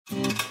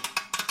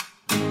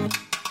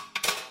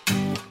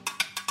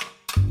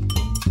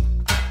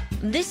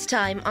This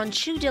time on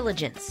Shoe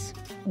Diligence.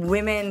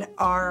 Women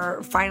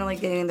are finally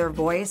getting their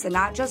voice and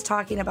not just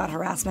talking about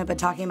harassment, but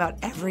talking about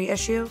every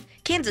issue.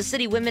 Kansas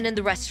City women in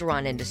the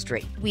restaurant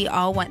industry. We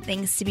all want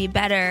things to be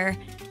better,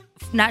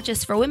 not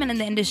just for women in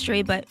the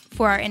industry, but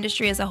for our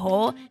industry as a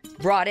whole.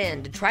 Brought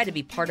in to try to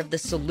be part of the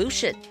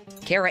solution.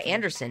 Kara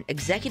Anderson,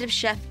 executive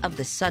chef of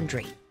The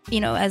Sundry.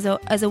 You know, as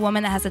a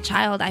woman that has a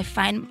child, I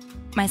find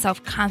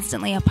myself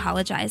constantly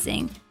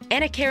apologizing.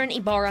 Anna Karen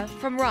Ibarra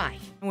from Rye.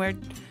 We're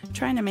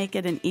trying to make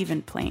it an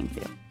even playing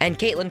field. And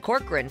Caitlin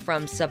Corcoran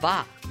from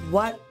Sava.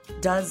 What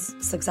does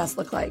success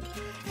look like,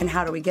 and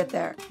how do we get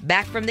there?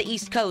 Back from the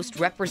East Coast,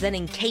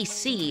 representing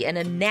KC in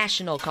a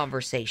national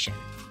conversation.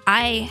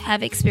 I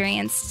have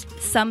experienced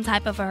some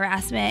type of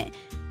harassment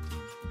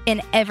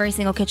in every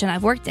single kitchen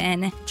I've worked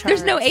in.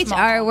 There's no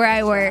HR where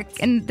I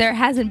work, and there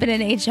hasn't been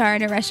an HR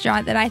in a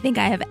restaurant that I think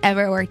I have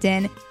ever worked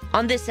in.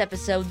 On this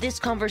episode,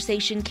 this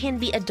conversation can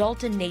be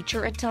adult in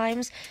nature at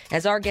times,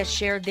 as our guests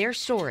share their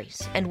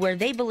stories and where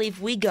they believe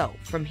we go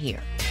from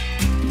here.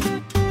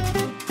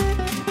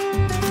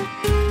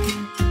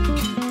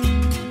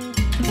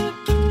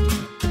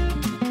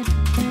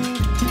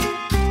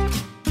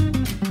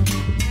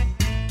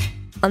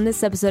 On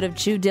this episode of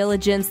Shoe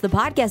Diligence, the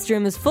podcast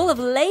room is full of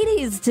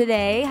ladies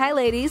today. Hi,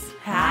 ladies.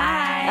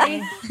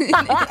 Hi.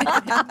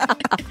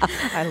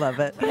 I love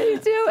it. How do you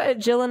do?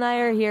 Jill and I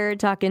are here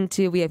talking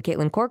to, we have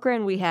Caitlin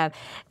Corcoran, we have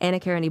Anna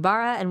Karen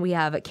Ibarra, and we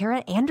have Kara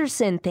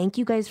Anderson. Thank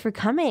you guys for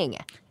coming.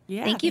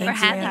 Yeah, Thank you for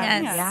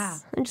having us. Yeah.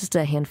 And just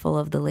a handful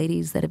of the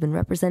ladies that have been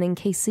representing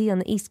KC on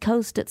the East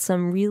Coast at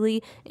some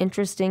really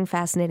interesting,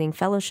 fascinating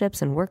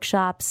fellowships and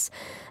workshops.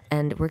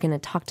 And we're going to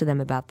talk to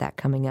them about that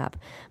coming up.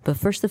 But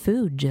first, the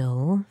food,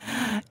 Jill.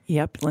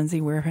 Yep,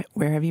 Lindsay, where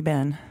have you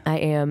been? I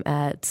am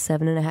at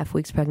 7.5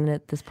 weeks pregnant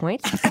at this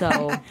point. So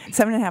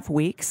 7.5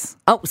 weeks.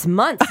 Oh, it's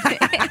months.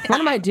 What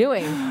am I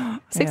doing?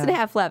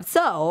 6.5 left.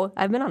 So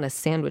I've been on a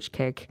sandwich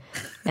kick.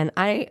 And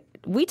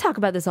we talk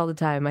about this all the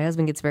time. My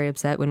husband gets very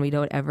upset when we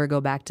don't ever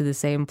go back to the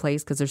same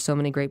place because there's so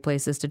many great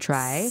places to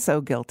try.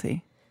 So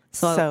guilty.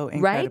 So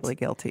incredibly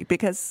guilty.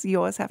 Because you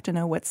always have to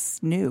know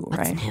what's new,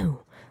 right? What's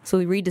new? So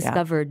we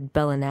rediscovered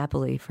Bella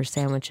Napoli for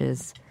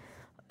sandwiches.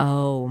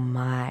 Oh,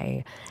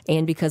 my.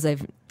 And because I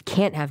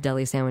can't have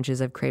deli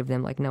sandwiches, I've craved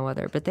them like no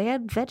other. But they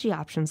had veggie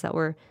options that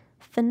were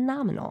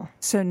phenomenal.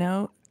 So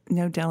no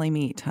deli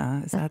meat, huh?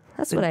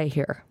 That's what I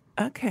hear.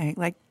 Okay.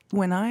 Like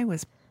when I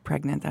was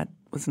pregnant, that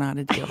was not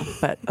a deal,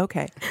 but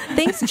okay.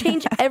 Things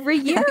change every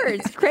year.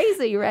 It's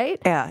crazy,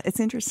 right? Yeah, it's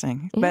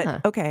interesting. Yeah.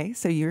 But okay,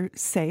 so you're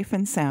safe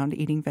and sound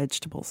eating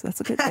vegetables. That's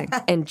a good thing.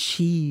 And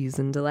cheese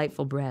and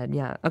delightful bread.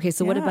 Yeah. Okay,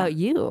 so what about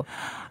you?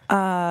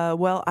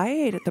 Well, I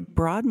ate at the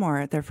Broadmoor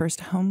at their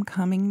first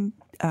homecoming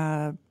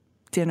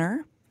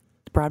dinner,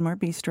 Broadmoor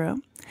Bistro.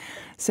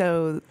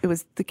 So it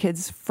was the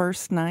kids'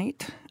 first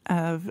night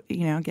of,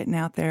 getting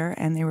out there,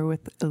 and they were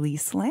with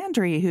Elise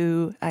Landry,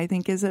 who I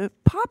think is a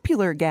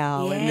popular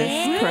gal in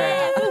this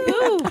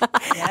crowd.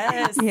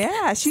 Yes.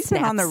 Yeah, she's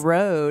been on the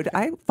road.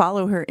 I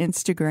follow her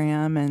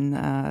Instagram,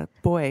 and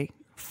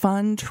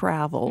fun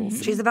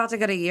travels. She's about to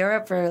go to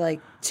Europe for like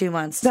 2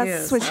 months,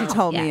 That's what she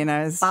told me, and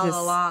I was Follow just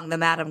along, the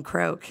Madame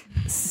Croak.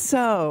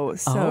 so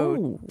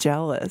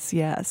jealous.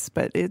 Yes,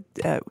 but it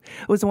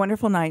was a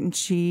wonderful night, and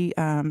she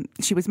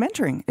was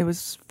mentoring. It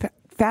was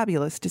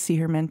fabulous to see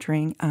her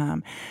mentoring,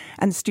 and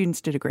the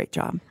students did a great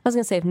job. I was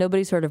going to say, if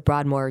nobody's heard of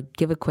Broadmoor,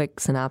 give a quick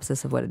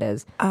synopsis of what it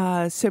is.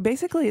 So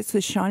basically, it's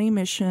the Shawnee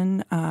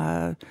Mission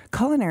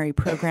culinary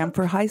program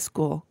for high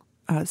school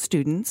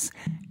students,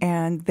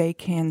 and they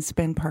can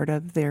spend part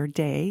of their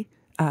day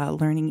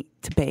learning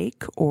to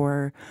bake,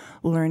 or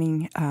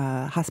learning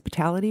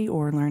hospitality,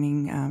 or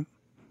learning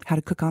how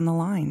to cook on the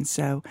line.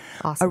 So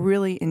Awesome. A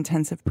really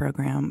intensive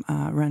program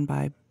run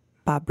by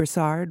Bob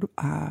Broussard,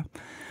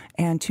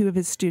 and two of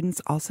his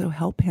students also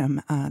help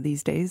him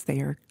these days.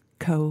 They are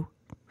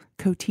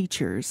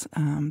co-teachers.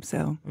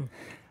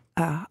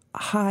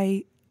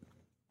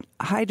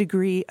 High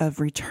degree of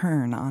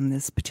return on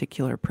this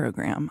particular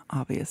program,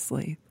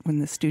 obviously, when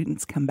the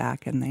students come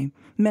back and they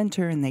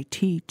mentor and they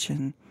teach.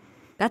 And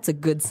That's a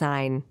good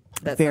sign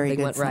that very something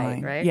good went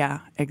sign. right? Yeah,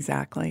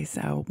 exactly.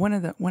 So one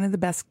of the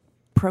best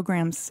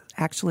programs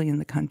actually in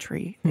the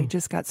country. They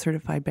just got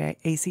certified by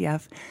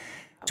ACF.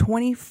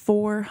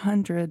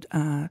 2,400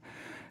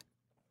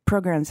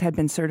 programs had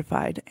been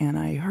certified, and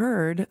I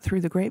heard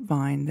through the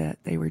grapevine that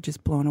they were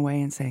just blown away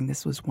and saying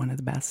this was one of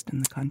the best in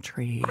the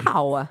country.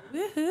 Wow.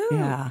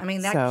 Yeah, I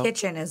mean, that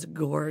kitchen is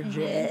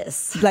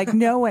gorgeous. Like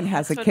no one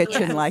has a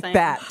kitchen like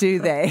that, do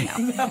they?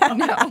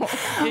 No.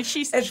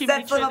 She It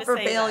sets them up for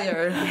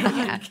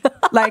failure.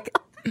 Like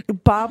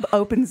Bob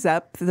opens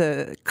up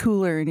the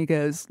cooler and he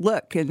goes,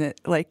 "Look," and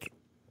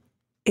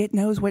it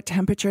knows what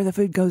temperature the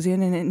food goes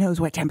in, and it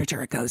knows what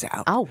temperature it goes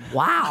out. Oh,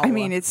 wow. I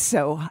mean, it's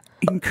so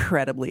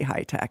incredibly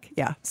high tech.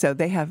 Yeah. So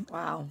they have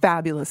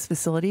fabulous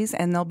facilities,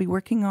 and they'll be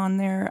working on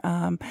their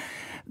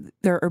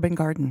urban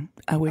garden,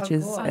 which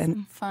is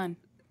fun.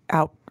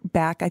 out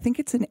back. I think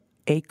it's an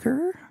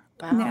acre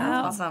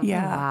now. Awesome.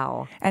 Yeah.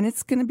 Wow. And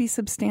it's going to be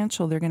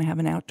substantial. They're going to have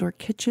an outdoor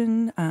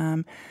kitchen.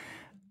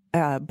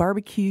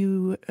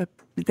 barbecue.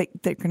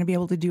 They're going to be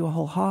able to do a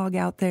whole hog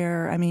out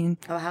there. I mean,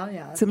 Oh, hell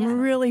yeah. some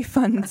really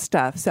fun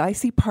stuff. So I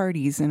see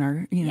parties in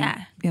our, in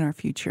our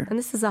future. And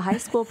this is a high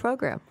school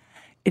program.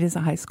 It is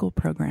a high school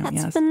program. That's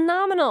yes,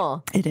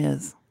 phenomenal. it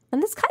is.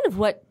 And that's kind of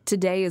what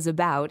today is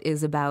about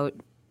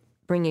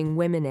bringing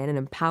women in and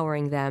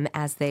empowering them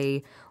as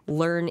they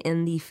learn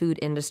in the food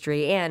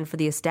industry, and for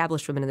the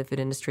established women in the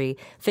food industry,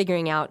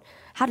 figuring out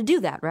how to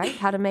do that, right?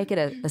 How to make it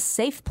a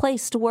safe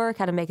place to work,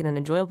 how to make it an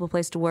enjoyable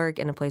place to work,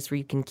 and a place where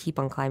you can keep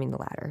on climbing the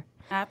ladder.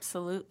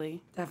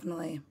 Absolutely.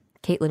 Definitely.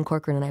 Caitlin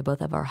Corcoran and I both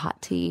have our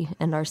hot tea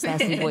and our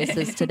sassy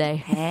voices today.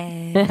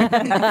 Hey.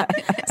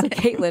 So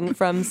Caitlin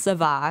from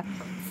Sava,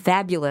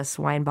 fabulous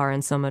wine bar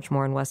and so much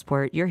more in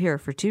Westport. You're here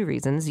for two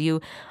reasons.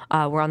 You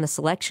were on the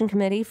selection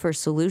committee for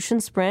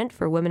Solution Sprint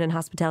for Women in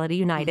Hospitality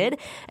United,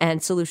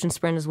 and Solution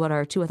Sprint is what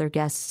our two other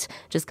guests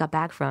just got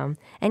back from.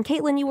 And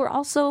Caitlin, you were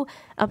also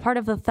a part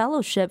of a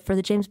fellowship for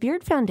the James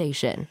Beard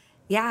Foundation.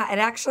 Yeah, it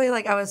actually,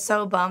 I was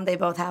so bummed they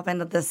both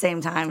happened at the same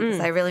time because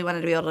I really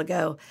wanted to be able to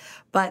go.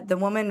 But the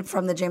woman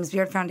from the James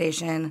Beard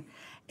Foundation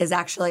is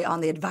actually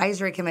on the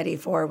advisory committee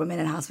for Women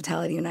in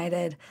Hospitality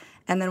United.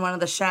 And then one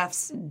of the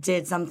chefs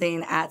did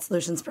something at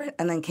Solution Sprint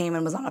and then came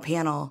and was on a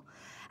panel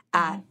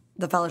at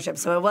the fellowship.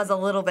 So it was a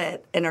little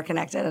bit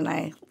interconnected, and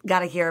I got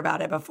to hear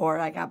about it before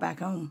I got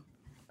back home.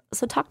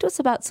 So talk to us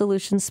about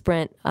Solution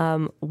Sprint.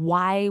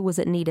 Why was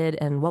it needed,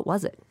 and what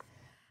was it?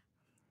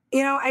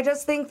 I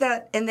just think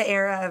that in the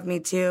era of Me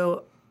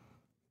Too,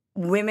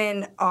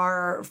 women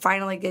are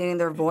finally getting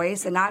their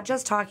voice and not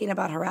just talking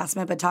about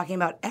harassment, but talking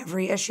about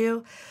every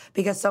issue,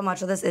 because so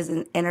much of this is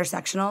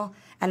intersectional,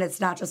 and it's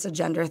not just a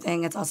gender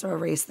thing. It's also a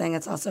race thing.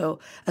 It's also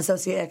a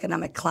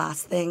socioeconomic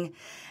class thing.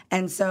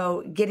 And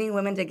so getting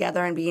women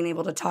together and being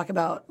able to talk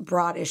about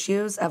broad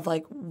issues of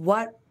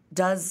what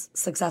does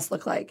success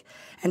look like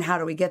and how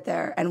do we get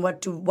there, and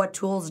what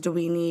tools do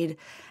we need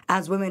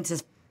as women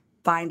to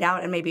find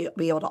out and maybe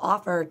be able to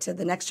offer to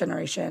the next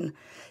generation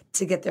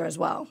to get there as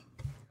well.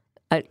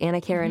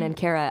 Anna Karen and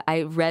Kara,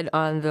 I read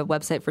on the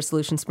website for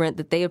Solution Sprint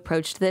that they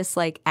approached this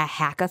like a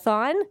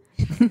hackathon.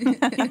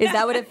 Is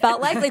that what it felt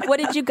like? What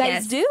did you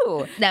guys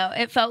do? No,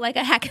 it felt like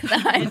a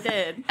hackathon. It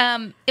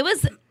did. It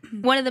was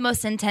one of the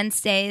most intense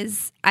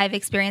days I've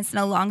experienced in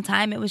a long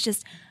time. It was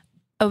just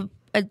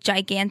a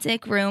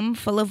gigantic room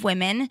full of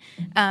women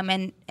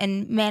and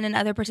men and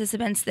other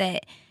participants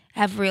that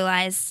have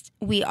realized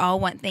we all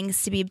want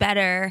things to be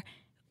better,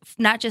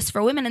 not just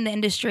for women in the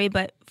industry,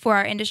 but for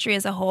our industry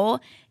as a whole.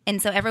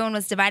 And so everyone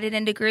was divided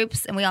into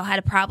groups, and we all had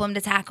a problem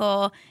to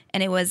tackle.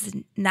 And it was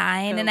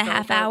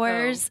 9.5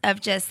 hours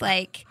of just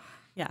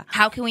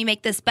how can we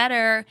make this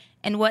better?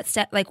 And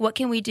what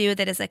can we do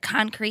that is a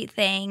concrete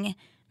thing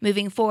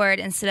moving forward,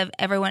 instead of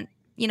everyone,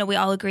 we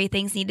all agree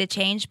things need to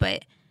change,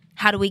 but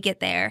how do we get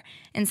there?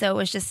 And so it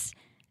was just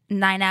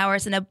 9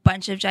 hours and a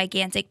bunch of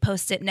gigantic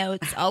Post-it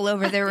notes all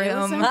over the room. It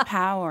was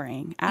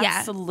empowering.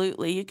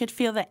 Absolutely. You could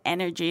feel the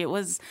energy. It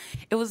was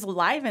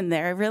live in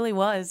there. It really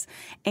was.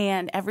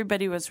 And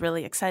everybody was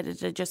really excited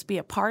to just be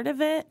a part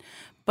of it,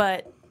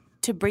 but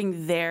to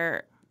bring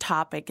their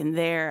topic and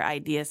their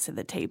ideas to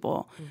the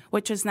table,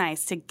 which was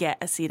nice to get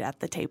a seat at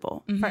the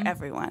table for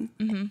everyone.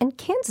 And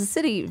Kansas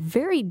City,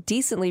 very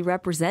decently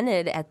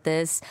represented at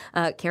this.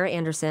 Kara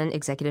Anderson,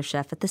 executive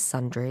chef at the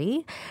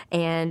Sundry,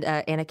 and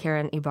Anna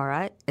Karen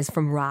Ibarra is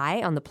from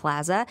Rye on the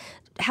Plaza.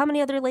 How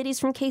many other ladies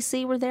from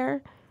KC were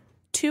there?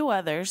 Two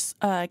others,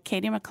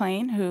 Katie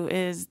McLean, who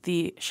is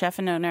the chef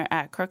and owner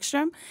at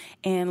Crookstrom,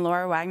 and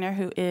Laura Wagner,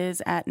 who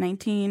is at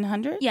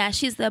 1900. Yeah,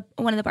 she's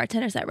one of the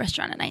bartenders at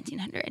restaurant at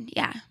 1900.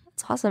 Yeah.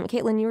 That's awesome.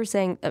 Caitlin, you were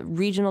saying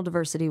regional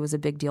diversity was a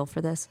big deal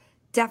for this.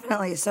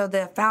 Definitely. So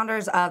the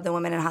founders of the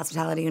Women in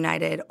Hospitality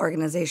United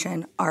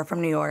organization are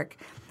from New York,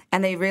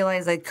 and they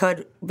realized they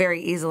could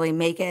very easily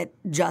make it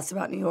just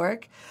about New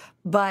York.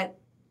 But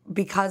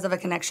because of a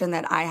connection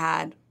that I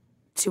had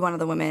to one of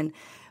the women,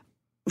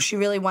 she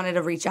really wanted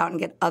to reach out and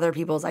get other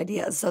people's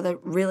ideas. So that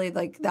really,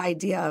 the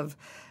idea of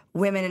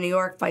women in New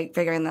York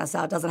figuring this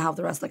out doesn't help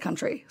the rest of the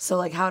country.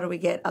 So, how do we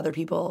get other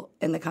people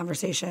in the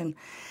conversation?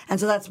 And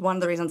so that's one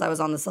of the reasons I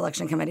was on the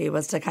selection committee,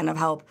 was to kind of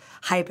help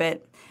hype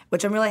it,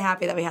 which I'm really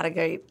happy that we had a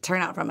great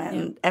turnout from it.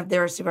 Yeah. And they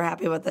were super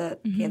happy with the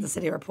Kansas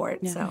City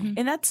report. Yeah. So,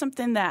 And that's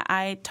something that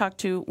I talked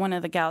to one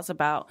of the gals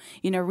about,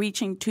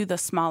 reaching to the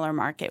smaller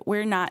market.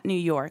 We're not New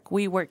York.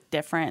 We work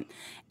different.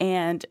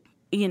 And,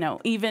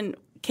 even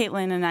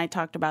Caitlin and I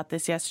talked about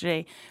this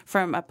yesterday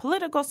from a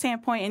political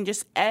standpoint, and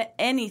just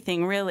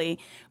anything really.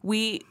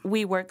 We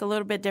work a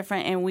little bit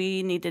different, and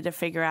we needed to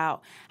figure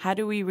out, how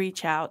do we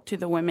reach out to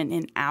the women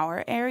in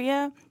our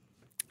area?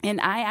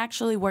 And I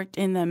actually worked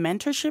in the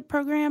mentorship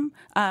program,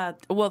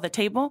 the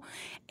table,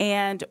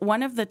 and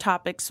one of the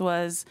topics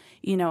was,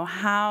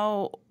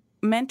 how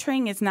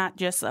mentoring is not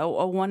just a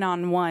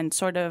one-on-one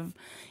sort of,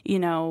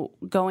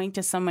 going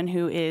to someone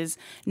who is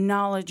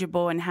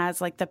knowledgeable and has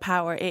the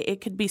power.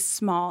 It could be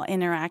small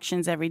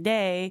interactions every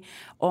day,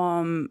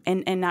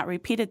 and not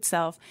repeat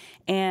itself.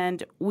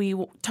 And we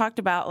talked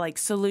about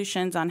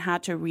solutions on how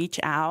to reach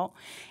out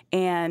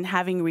and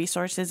having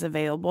resources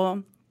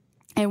available.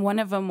 And one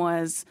of them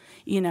was,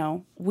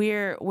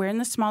 we're in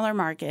the smaller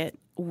market.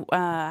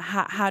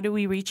 How do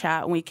we reach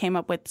out? And we came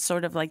up with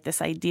sort of like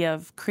this idea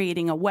of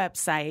creating a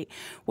website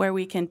where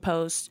we can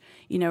post,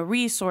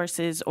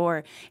 resources,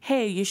 or,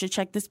 hey, you should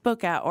check this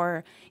book out,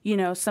 or,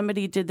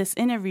 somebody did this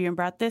interview and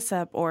brought this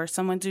up, or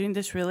someone's doing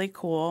this really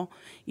cool,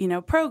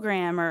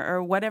 program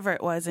or whatever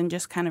it was, and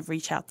just kind of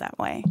reach out that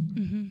way.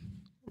 Mm-hmm.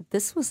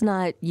 This was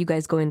not you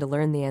guys going to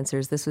learn the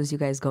answers. This was you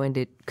guys going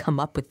to come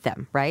up with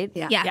them, right?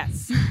 Yeah.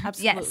 Yes,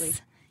 absolutely.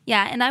 Yes.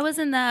 Yeah, and I was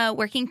in the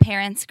working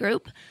parents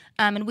group,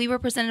 and we were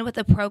presented with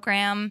a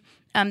program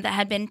that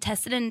had been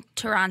tested in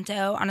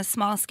Toronto on a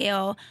small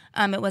scale.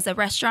 It was a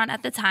restaurant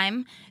at the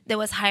time that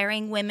was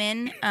hiring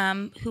women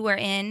who were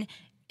in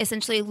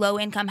essentially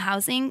low-income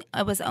housing.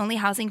 It was only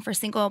housing for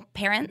single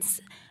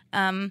parents,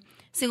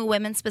 single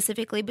women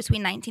specifically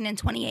between 19 and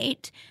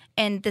 28.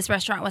 And this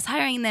restaurant was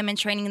hiring them and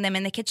training them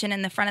in the kitchen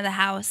in the front of the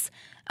house.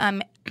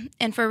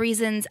 And for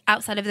reasons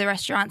outside of the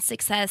restaurant's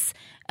success,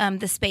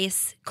 the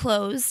space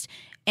closed.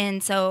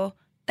 And so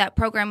that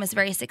program was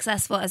very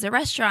successful as a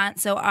restaurant.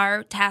 So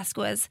our task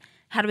was,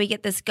 how do we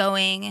get this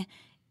going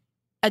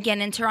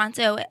again in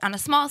Toronto on a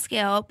small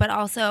scale, but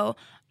also,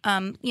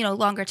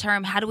 longer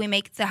term, how do we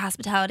make the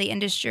hospitality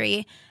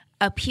industry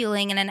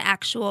appealing in an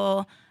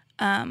actual,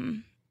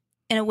 in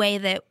a way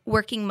that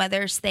working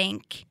mothers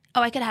think,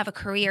 oh, I could have a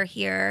career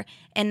here,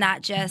 and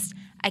not just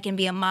I can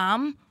be a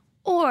mom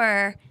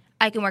or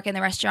I can work in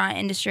the restaurant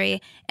industry.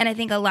 And I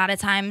think a lot of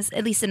times,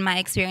 at least in my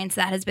experience,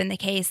 that has been the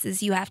case,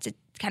 is you have to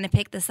kind of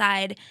pick the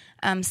side.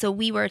 So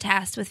we were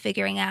tasked with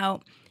figuring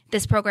out,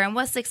 this program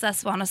was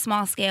successful on a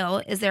small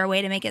scale. Is there a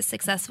way to make it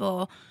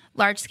successful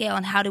large scale?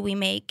 And how do we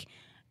make,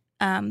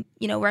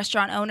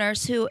 restaurant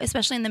owners who,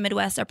 especially in the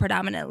Midwest, are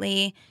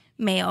predominantly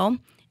male,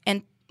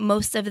 and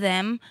most of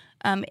them,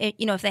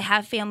 if they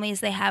have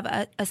families, they have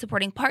a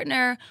supporting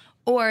partner,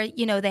 or,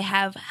 they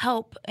have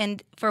help.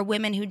 And for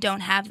women who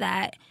don't have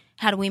that,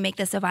 how do we make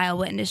this a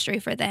viable industry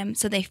for them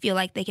so they feel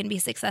like they can be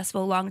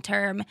successful long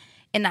term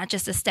and not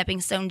just a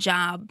stepping stone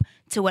job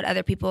to what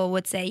other people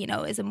would say,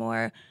 is a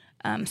more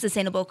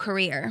sustainable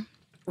career.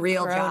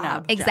 Real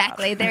job.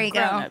 Exactly. There you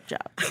go. Grown-up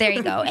job. There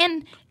you go.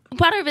 And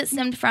part of it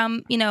stemmed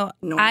from,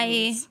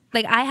 I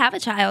have a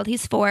child.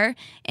 He's 4.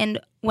 And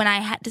when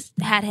I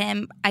had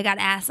him, I got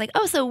asked, like,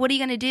 oh, so what are you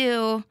going to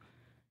do?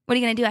 What are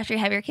you going to do after you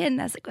have your kid? And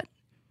I was like,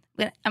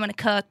 what? I'm going to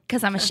cook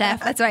because I'm a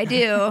chef. That's what I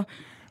do.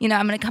 I'm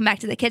going to come back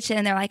to the kitchen.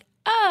 And they're like,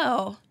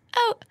 oh,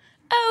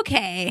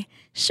 okay.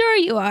 Sure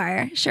you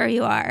are.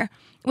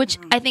 Which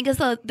I think is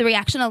the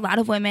reaction of a lot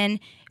of women,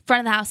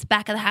 front of the house,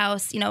 back of the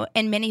house,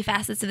 in many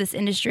facets of this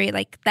industry.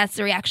 Like, that's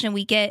the reaction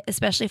we get,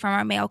 especially from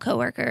our male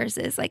coworkers,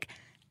 is like,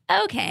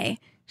 okay,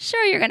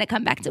 sure, you're going to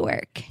come back to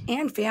work.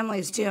 And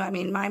families too. I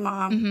mean, my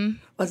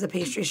mom was a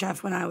pastry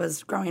chef when I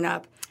was growing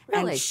up.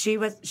 Really?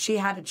 And she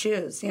had to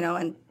choose,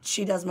 and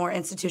she does more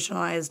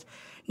institutionalized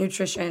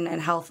nutrition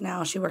and health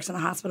now. She works in a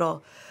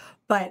hospital.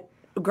 But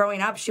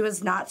growing up, she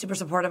was not super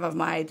supportive of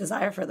my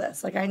desire for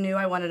this. Like, I knew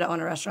I wanted to own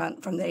a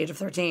restaurant from the age of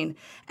 13.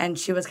 And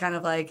she was kind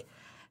of like,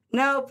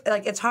 nope,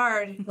 like, it's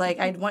hard. Like,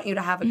 I want you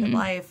to have a good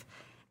life.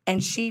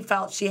 And she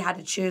felt she had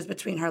to choose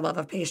between her love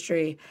of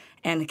pastry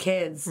and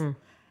kids.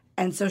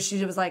 And so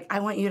she was like, I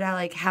want you to,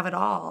 like, have it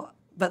all.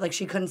 But, like,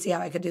 she couldn't see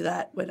how I could do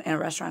that in a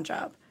restaurant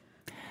job.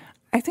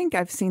 I think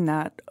I've seen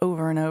that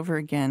over and over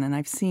again, and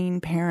I've seen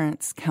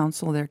parents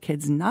counsel their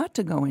kids not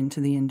to go into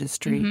the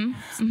industry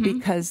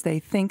because they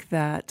think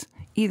that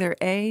either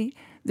A,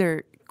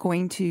 they're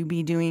going to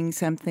be doing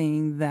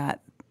something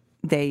that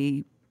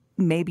they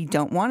maybe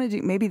don't want to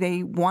do. Maybe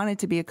they wanted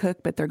to be a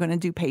cook, but they're going to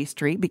do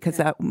pastry because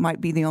that might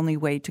be the only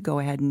way to go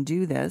ahead and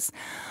do this,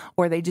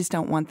 or they just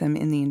don't want them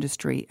in the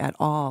industry at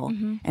all.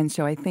 And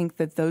so I think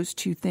that those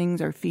two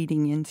things are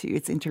feeding into,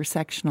 it's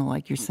intersectional,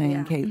 like you're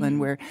saying, Caitlin,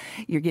 where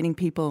you're getting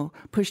people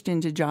pushed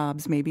into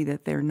jobs maybe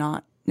that they're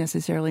not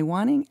necessarily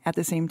wanting. At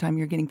the same time,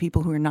 you're getting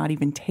people who are not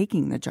even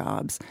taking the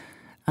jobs.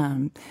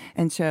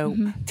 And so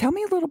tell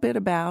me a little bit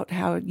about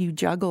how you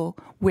juggle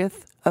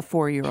with a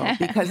 4-year-old,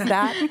 because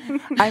that,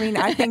 I mean,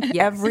 I think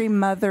every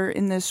mother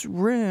in this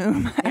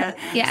room,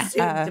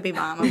 Soon to be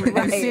mama.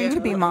 soon to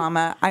be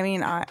mama. I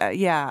mean,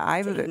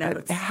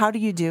 how do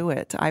you do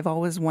it? I've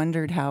always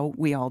wondered how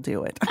we all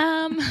do it.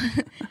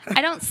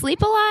 I don't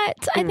sleep a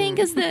lot, I think,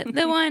 is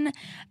the one.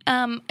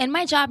 In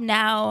my job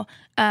now,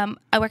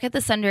 I work at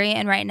the Sundry,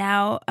 and right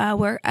now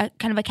we're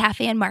kind of a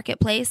cafe and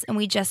marketplace, and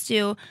we just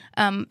do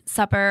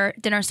supper,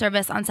 dinner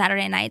service on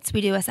Saturday nights.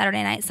 We do a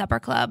Saturday night supper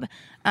club,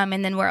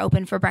 and then we're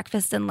open for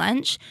breakfast and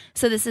lunch.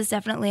 So this is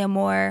definitely a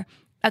more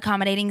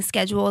accommodating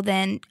schedule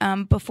than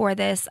before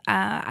this.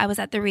 I was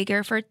at the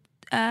Rieger for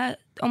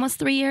almost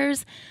 3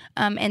 years,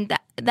 and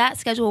that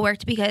schedule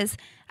worked because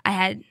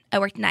I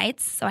worked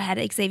nights, so I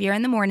had Xavier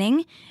in the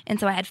morning, and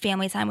so I had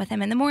family time with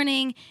him in the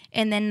morning,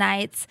 and then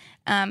nights,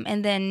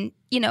 and then,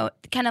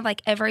 kind of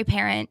like every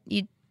parent,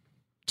 you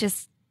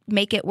just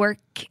make it work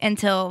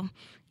until,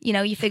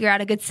 you figure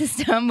out a good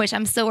system, which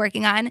I'm still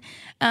working on.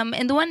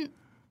 And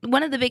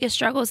one of the biggest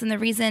struggles, and the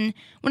reason,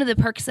 one of the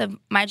perks of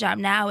my job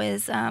now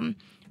is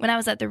when I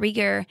was at the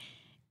Rieger,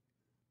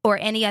 or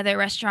any other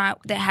restaurant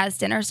that has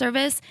dinner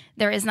service,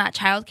 there is not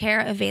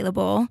childcare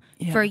available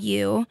for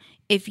you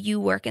if you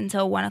work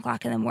until 1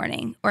 o'clock in the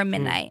morning or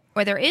midnight,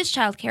 or there is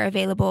childcare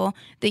available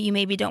that you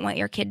maybe don't want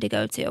your kid to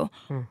go to,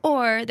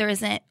 or there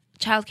isn't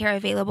childcare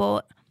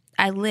available.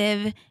 I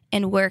live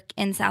and work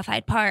in South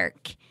Hyde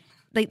Park.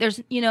 Like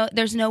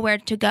there's nowhere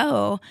to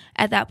go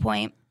at that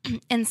point.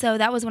 And so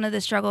that was one of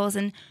the struggles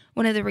and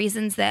one of the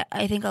reasons that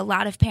I think a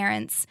lot of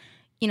parents,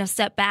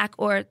 step back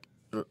or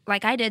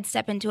like I did,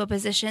 step into a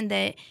position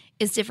that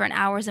is different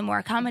hours and more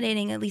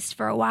accommodating, at least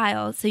for a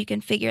while, so you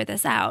can figure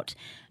this out.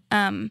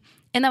 And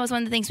that was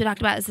one of the things we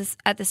talked about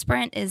at the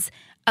Sprint is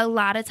a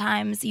lot of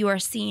times you are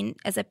seen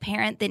as a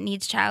parent that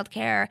needs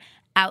childcare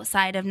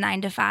outside of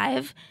 9 to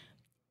 5.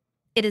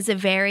 It is a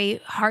very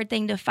hard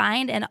thing to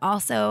find, and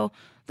also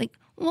like,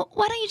 well,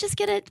 why don't you just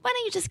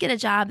get a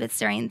job that's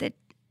during the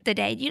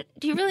day?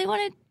 Do you really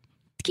want to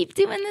keep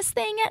doing this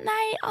thing at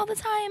night all the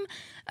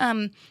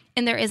time?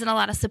 And there isn't a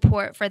lot of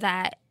support for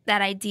that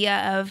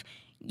idea of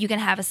you can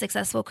have a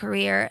successful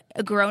career,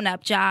 a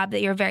grown-up job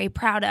that you're very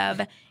proud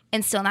of,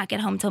 and still not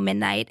get home till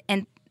midnight.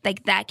 And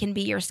like that can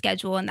be your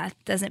schedule, and that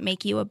doesn't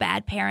make you a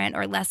bad parent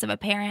or less of a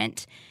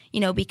parent,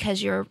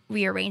 because you're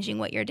rearranging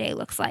what your day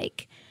looks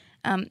like.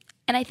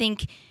 And I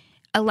think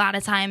a lot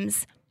of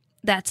times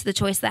that's the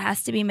choice that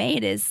has to be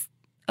made is,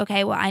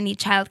 okay, well, I need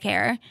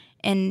childcare.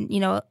 And,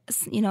 a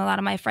lot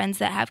of my friends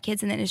that have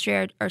kids in the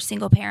industry are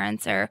single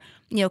parents or,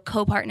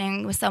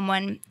 co-partnering with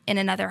someone in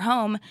another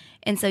home.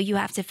 And so you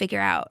have to figure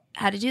out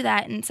how to do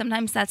that. And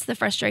sometimes that's the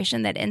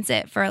frustration that ends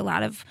it for a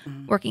lot of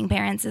working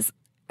parents is,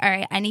 all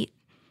right, I need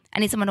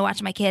someone to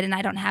watch my kid and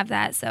I don't have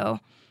that. So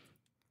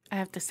I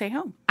have to stay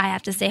home. I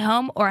have to stay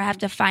home or I have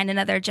to find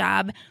another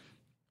job.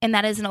 And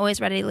that isn't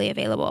always readily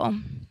available.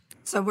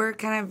 So we're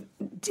kind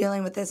of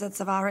dealing with this at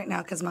Saval right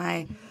now because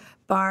my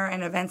bar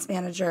and events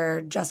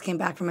manager just came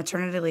back from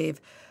maternity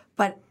leave.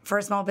 But for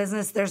a small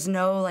business, there's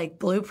no like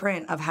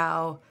blueprint of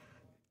how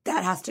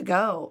that has to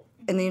go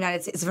in the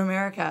United States of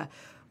America,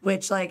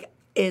 which like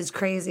is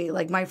crazy.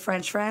 Like my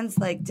French friends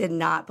like did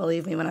not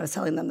believe me when I was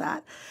telling them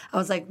that. I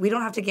was like, we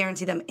don't have to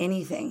guarantee them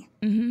anything,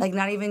 like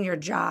not even your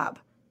job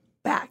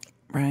back.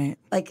 Right.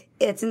 Like,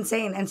 it's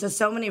insane. And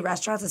so many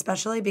restaurants,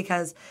 especially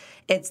because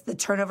it's the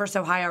turnover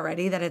so high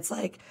already that it's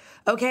like,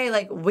 okay,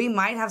 like, we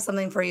might have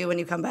something for you when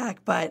you come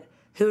back, but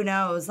who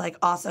knows? Like,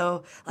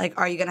 also, like,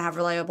 are you going to have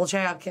reliable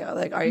childcare?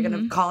 Like, are you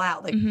going to call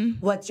out? Like,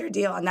 what's your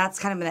deal? And that's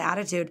kind of the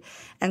attitude.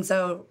 And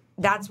so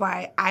that's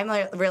why I'm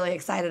like, really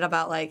excited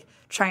about, like,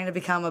 trying to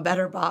become a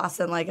better boss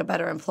and, like, a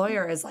better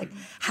employer is, like,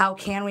 how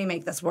can we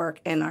make this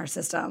work in our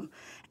system?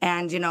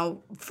 And,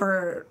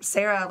 for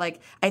Sarah,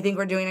 like, I think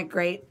we're doing a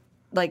great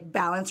like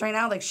balance right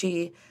now. Like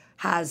she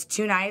has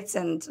 2 nights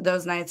and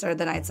those nights are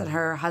the nights that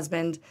her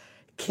husband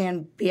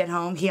can be at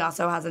home. He's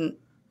also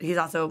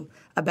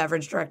a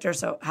beverage director,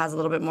 so has a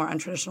little bit more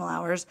untraditional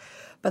hours.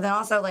 But then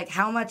also like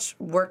how much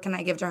work can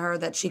I give to her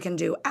that she can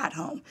do at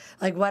home?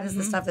 Like what is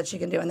the stuff that she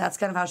can do? And that's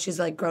kind of how she's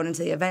like grown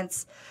into the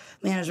events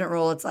management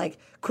role. It's like,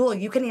 cool,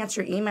 you can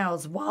answer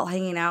emails while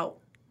hanging out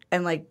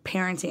and like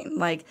parenting.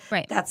 Like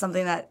that's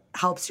something that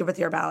helps you with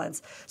your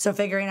balance. So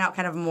figuring out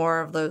kind of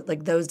more of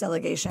those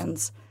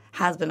delegations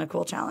has been a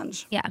cool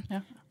challenge. Yeah.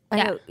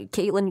 I know,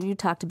 Caitlin, you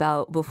talked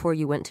about before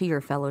you went to your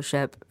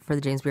fellowship for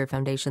the James Beard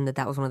Foundation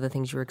that was one of the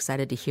things you were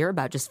excited to hear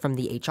about just from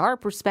the HR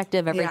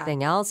perspective,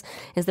 everything else.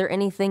 Is there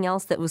anything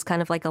else that was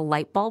kind of like a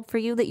light bulb for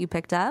you that you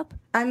picked up?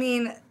 I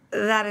mean,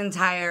 that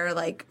entire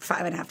like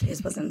 5.5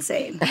 days was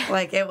insane.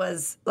 Like it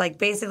was like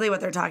basically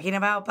what they're talking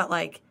about, but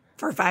like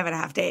for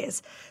 5.5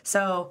 days.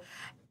 So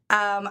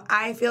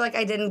I feel like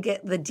I didn't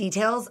get the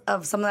details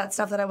of some of that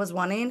stuff that I was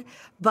wanting,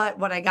 but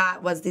what I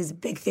got was these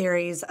big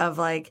theories of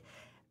like,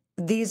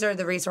 these are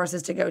the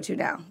resources to go to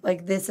now.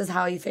 Like, this is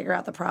how you figure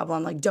out the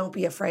problem. Like, don't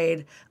be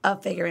afraid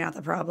of figuring out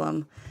the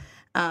problem.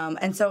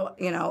 And so,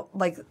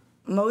 like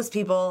most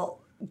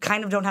people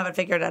kind of don't have it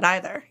figured out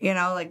either,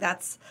 like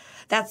that's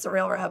the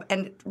real rub.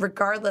 And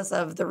regardless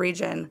of the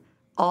region,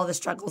 all the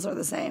struggles are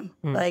the same.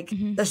 Like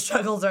the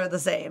struggles are the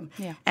same.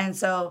 Yeah. And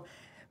so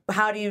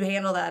how do you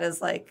handle that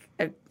is like,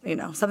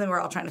 something we're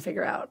all trying to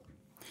figure out.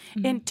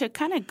 And to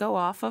kind of go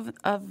off of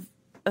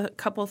a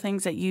couple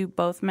things that you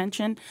both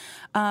mentioned,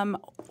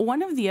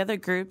 one of the other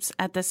groups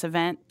at this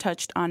event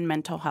touched on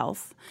mental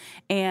health.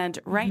 And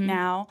right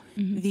now,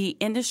 the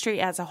industry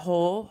as a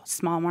whole,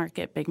 small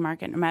market, big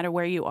market, no matter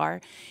where you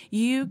are,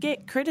 you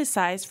get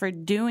criticized for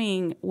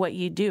doing what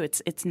you do.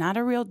 It's not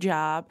a real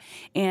job.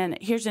 And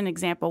here's an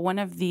example. One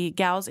of the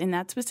gals in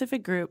that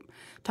specific group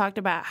talked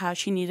about how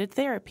she needed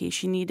therapy.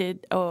 She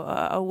needed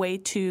a way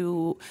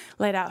to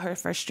let out her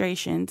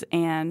frustrations,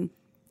 and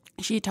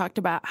she talked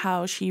about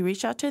how she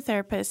reached out to a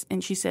therapist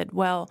and she said,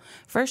 well,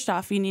 first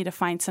off, you need to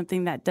find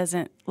something that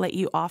doesn't let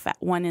you off at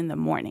 1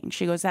 a.m.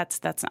 She goes,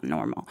 that's not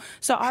normal.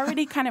 So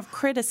already kind of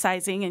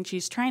criticizing, and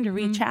she's trying to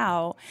reach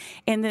out,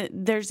 and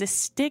there's a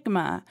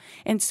stigma.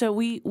 And so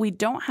we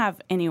don't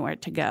have anywhere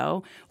to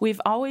go.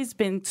 We've always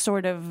been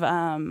sort of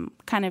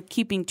kind of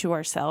keeping to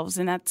ourselves,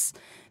 and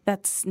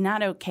that's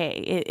not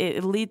okay.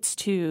 It leads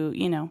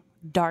to,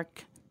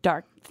 dark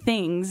dark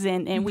things,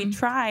 and we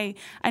try.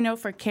 I know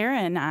for Kara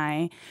and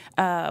I,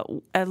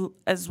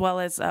 as well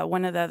as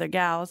one of the other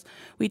gals,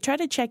 we try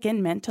to check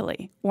in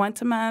mentally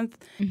once a month,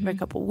 every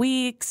couple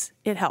weeks.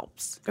 It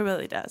helps. It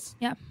really does.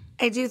 Yeah.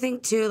 I do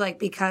think too, like,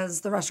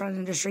 because the restaurant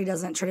industry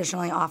doesn't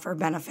traditionally offer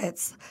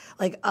benefits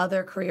like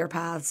other career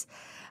paths,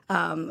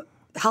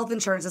 health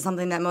insurance is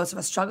something that most of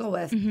us struggle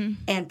with,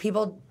 and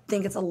people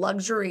think it's a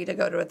luxury to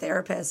go to a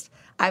therapist.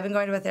 I've been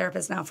going to a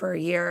therapist now for a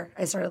year.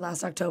 I started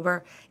last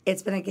October.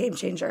 It's been a game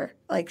changer.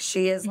 Like,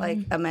 she is like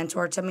a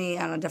mentor to me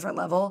on a different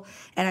level,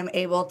 and I'm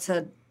able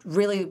to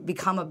really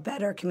become a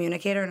better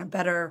communicator and a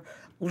better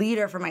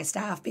leader for my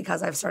staff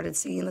because I've started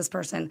seeing this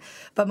person.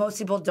 But most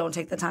people don't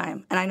take the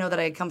time, and I know that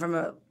I come from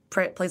a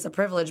place of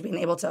privilege being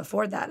able to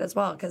afford that as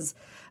well because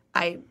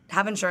I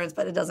have insurance,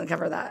 but it doesn't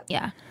cover that.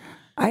 Yeah.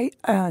 I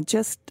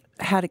just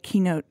had a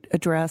keynote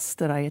address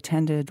that I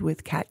attended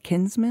with Kat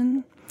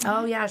Kinsman.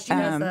 Oh, yeah, she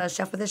was the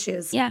Chef with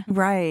Issues. Yeah.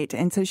 Right.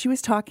 And so she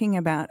was talking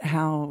about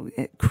how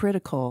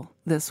critical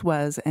this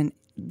was and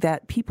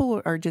that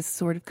people are just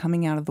sort of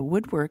coming out of the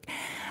woodwork.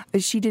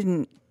 She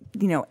didn't,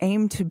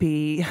 aim to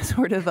be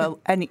sort of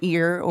an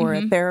ear or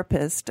a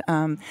therapist.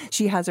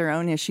 She has her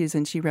own issues,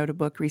 and she wrote a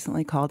book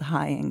recently called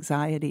High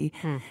Anxiety,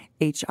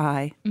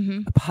 H-I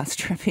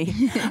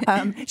apostrophe.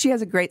 She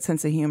has a great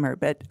sense of humor,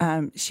 but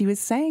she was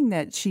saying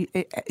that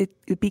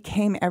it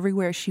became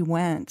everywhere she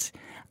went.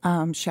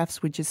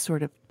 Chefs would just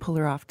sort of pull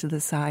her off to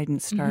the side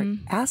and start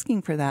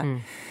asking for that.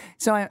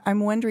 So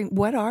I'm wondering,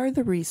 what are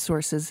the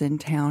resources in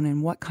town,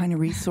 and what kind of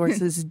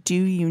resources do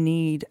you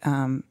need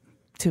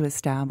to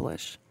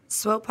establish?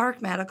 Swope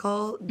Park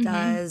Medical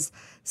does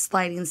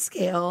sliding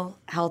scale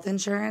health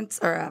insurance,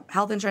 or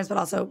health insurance, but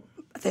also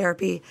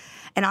therapy.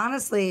 And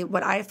honestly,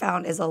 what I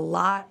found is a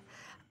lot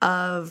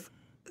of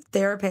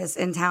therapists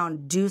in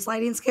town do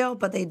sliding scale,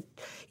 but they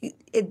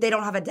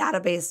don't have a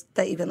database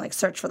that you can like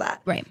search for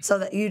that. Right. So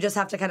that you just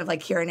have to kind of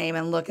like hear a name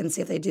and look and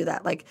see if they do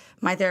that. Like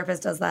my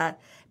therapist does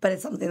that, but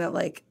it's something that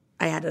like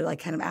I had to like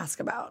kind of ask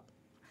about.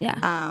 Yeah.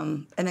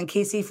 And then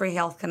KC Free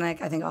Health Clinic,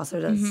 I think,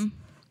 also does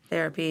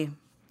therapy.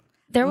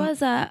 There was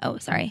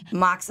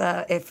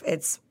Moxa, if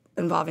it's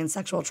involving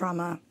sexual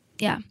trauma.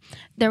 Yeah.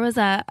 There was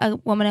a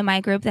woman in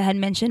my group that had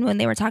mentioned when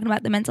they were talking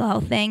about the mental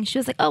health thing, she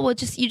was like, oh, well,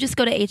 you just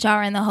go to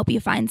HR and they'll help you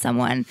find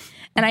someone.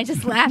 And I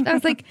just laughed. I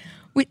was like,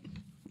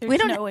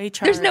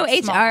 there's no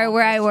HR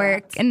where I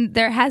work, and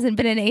there hasn't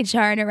been an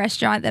HR in a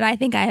restaurant that I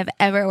think I have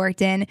ever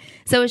worked in.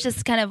 So it's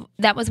just kind of,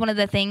 that was one of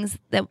the things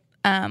that,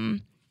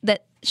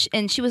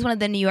 and she was one of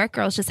the New York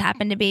girls, just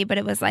happened to be, but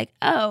it was like,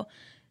 oh,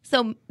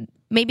 so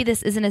maybe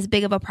this isn't as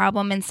big of a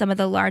problem in some of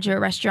the larger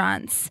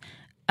restaurants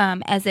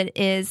as it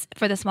is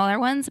for the smaller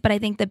ones. But I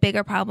think the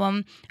bigger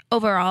problem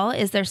overall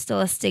is there's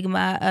still a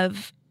stigma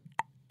of,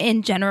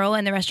 in general,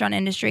 in the restaurant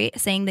industry,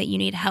 saying that you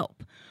need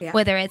help. Yeah.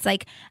 Whether it's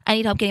like, I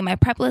need help getting my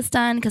prep list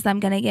done because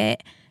I'm going to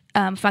get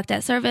fucked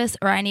at service,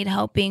 or I need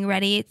help being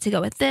ready to go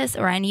with this,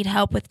 or I need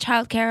help with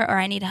childcare, or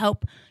I need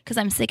help because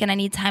I'm sick and I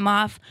need time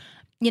off.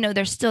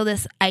 There's still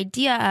this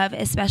idea of,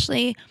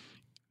 especially,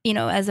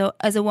 as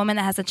a woman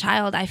that has a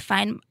child, I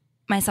find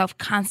myself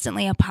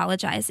constantly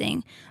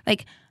apologizing.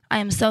 Like, I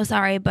am so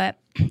sorry, but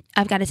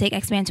I've got to take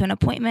X-Man to an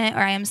appointment, or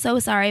I am so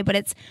sorry, but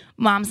it's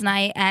mom's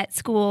night at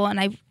school and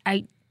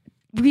I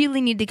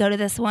really need to go to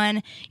this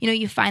one.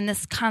 You find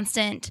this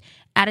constant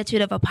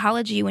attitude of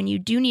apology when you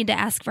do need to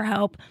ask for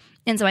help.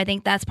 And so I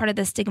think that's part of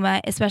the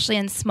stigma, especially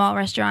in small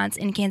restaurants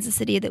in Kansas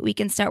City, that we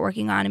can start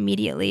working on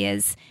immediately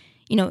is,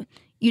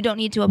 you don't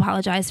need to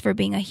apologize for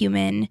being a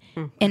human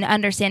and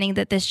understanding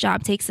that this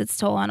job takes its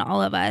toll on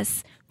all of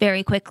us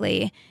very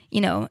quickly,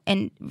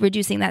 and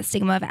reducing that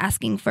stigma of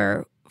asking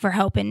for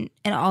help in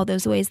all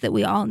those ways that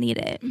we all need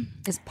it.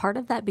 Is part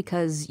of that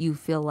because you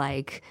feel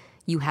like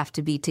you have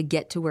to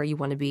get to where you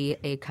want to be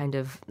a kind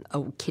of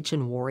a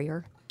kitchen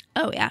warrior?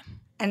 Oh, yeah.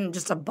 And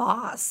just a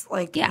boss.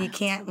 Like, yeah. You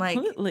can't, like...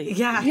 Absolutely.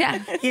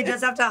 Yeah. You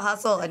just have to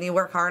hustle, and you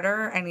work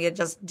harder, and you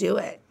just do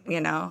it,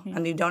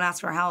 and you don't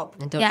ask for help.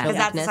 And don't show because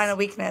that's a sign of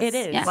weakness. It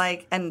is. Yeah.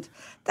 Like, and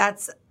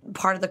that's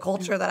part of the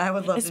culture that I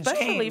would love to change.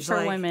 Especially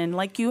for women.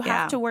 Like, you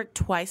have to work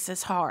twice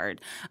as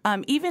hard.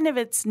 Even if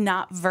it's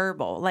not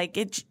verbal. Like,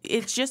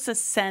 it's just a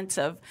sense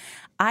of,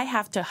 I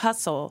have to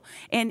hustle.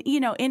 And,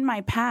 in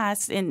my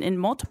past, in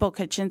multiple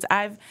kitchens,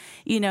 I've,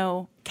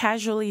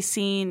 casually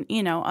seen,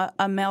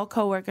 a male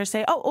coworker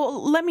say, oh,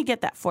 well, let me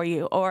get that for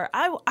you. Or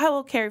I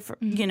will carry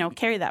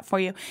that for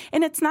you.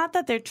 And it's not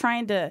that they're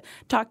trying to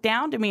talk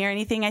down to me or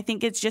anything. I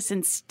think it's just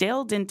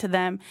instilled into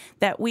them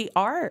that we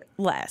are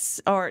less,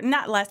 or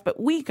not less, but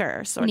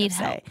weaker, sort of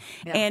say.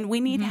 Yeah. And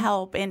we need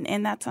help.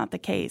 And that's not the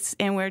case.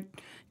 And we're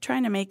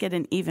trying to make it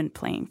an even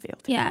playing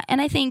field. Yeah. And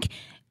I think,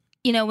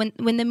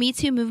 when the Me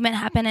Too movement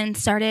happened and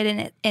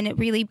started, and it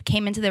really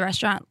came into the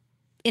restaurant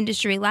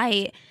industry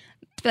light,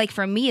 like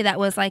for me, that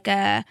was like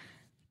a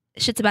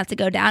shit's about to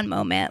go down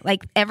moment.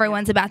 Like,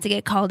 everyone's about to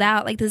get called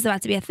out. Like, this is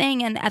about to be a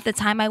thing. And at the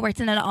time, I worked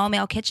in an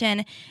all-male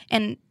kitchen,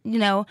 and,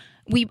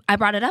 I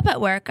brought it up at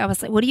work. I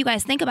was like, what do you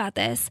guys think about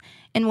this?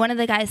 And one of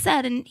the guys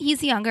said, and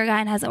he's a younger guy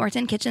and hasn't worked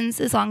in kitchens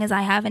as long as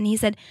I have, and he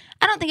said,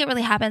 I don't think it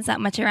really happens that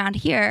much around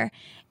here.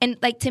 And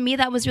like, to me,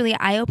 that was really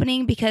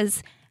eye-opening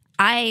because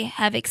I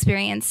have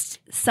experienced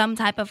some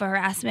type of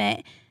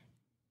harassment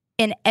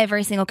in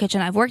every single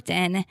kitchen I've worked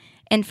in.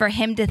 And for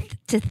him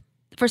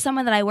for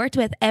someone that I worked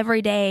with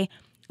every day,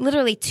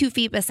 literally 2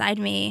 feet beside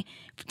me,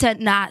 to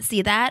not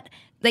see that,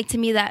 like, to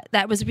me,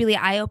 that was really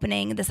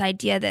eye-opening, this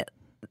idea that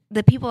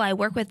the people I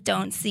work with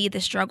don't see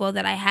the struggle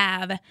that I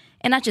have.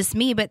 And not just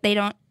me, but they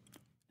don't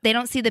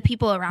see the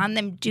people around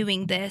them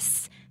doing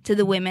this to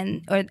the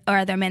women or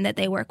other men that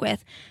they work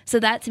with. So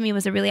that to me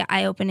was a really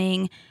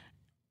eye-opening,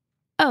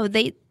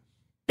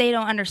 they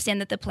don't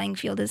understand that the playing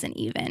field isn't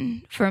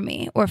even for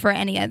me or for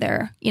any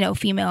other,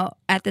 female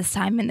at this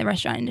time in the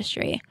restaurant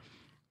industry.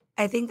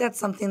 I think that's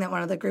something that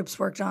one of the groups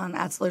worked on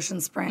at Solution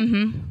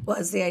Sprint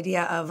was the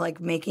idea of like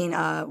making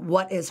a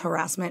what is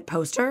harassment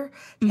poster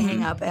to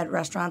hang up at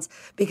restaurants,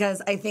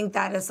 because I think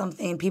that is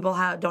something people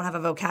don't have a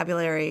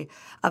vocabulary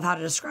of how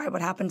to describe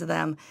what happened to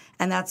them.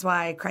 And that's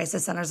why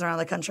crisis centers around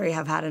the country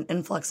have had an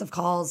influx of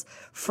calls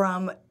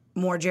from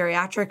more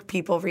geriatric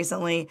people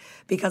recently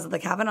because of the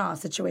Kavanaugh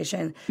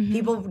situation.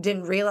 People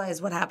didn't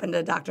realize what happened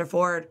to Dr.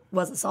 Ford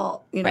was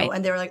assault, Right.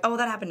 and they were like, oh,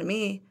 that happened to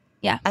me.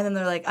 Yeah. And then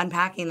they're like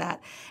unpacking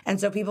that. And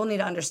so people need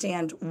to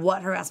understand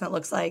what harassment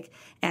looks like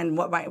and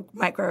what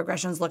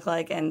microaggressions look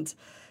like and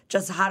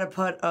just how to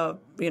put a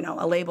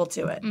label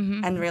to it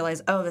and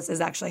realize, oh, this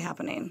is actually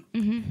happening.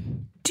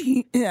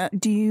 Do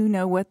you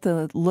know what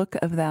the look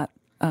of that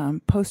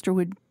poster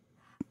would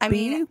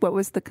be? What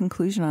was the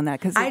conclusion on that?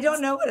 Because I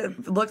don't know what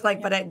it looked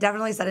like, but I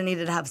definitely said it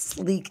needed to have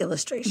sleek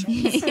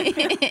illustrations.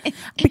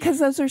 because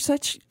those are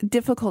such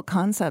difficult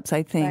concepts,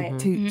 I think,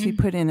 to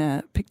put in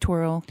a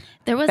pictorial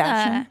There was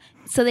fashion.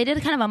 So they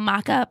did kind of a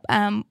mock-up.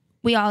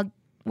 We all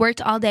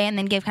worked all day and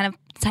then gave kind of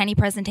tiny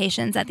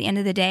presentations at the end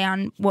of the day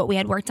on what we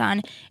had worked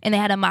on, and they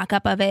had a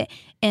mock-up of it.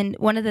 And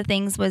one of the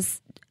things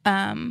was,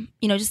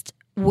 just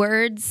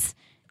words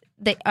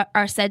that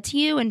are said to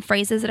you and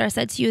phrases that are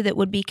said to you that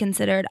would be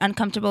considered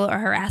uncomfortable or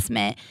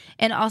harassment.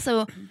 And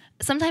also,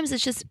 sometimes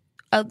it's just,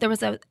 there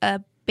was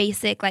a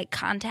basic, like,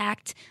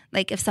 contact,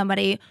 like if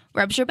somebody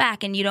rubs your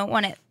back and you don't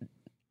want it,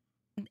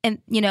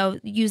 and,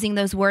 using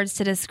those words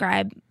to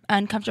describe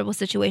uncomfortable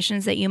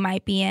situations that you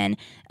might be in.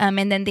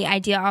 And then the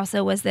idea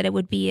also was that it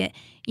would be,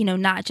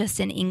 not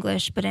just in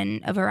English, but in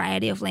a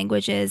variety of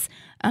languages.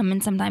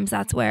 And sometimes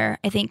that's where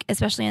I think,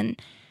 especially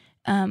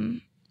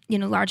in,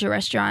 larger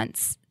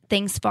restaurants,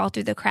 things fall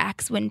through the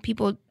cracks when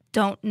people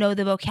don't know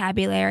the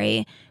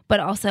vocabulary, but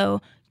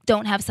also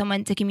don't have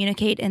someone to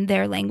communicate in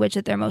their language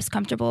that they're most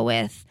comfortable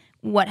with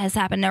what has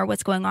happened or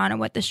what's going on or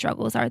what the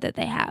struggles are that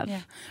they have.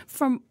 Yeah.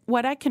 From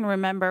what I can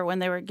remember when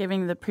they were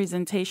giving the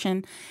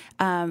presentation,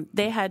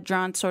 they had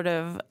drawn sort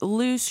of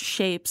loose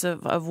shapes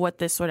of what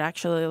this would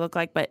actually look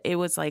like, but it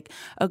was like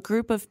a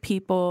group of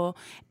people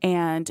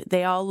and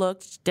they all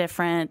looked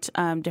different,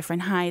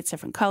 different heights,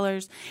 different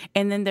colors.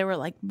 And then there were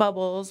like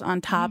bubbles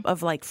on top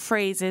of like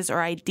phrases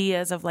or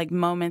ideas of like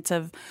moments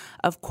of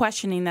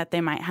questioning that they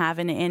might have.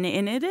 And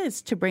it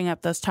is to bring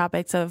up those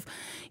topics of,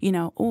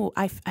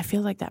 I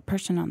feel like that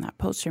person on that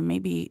poster,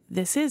 maybe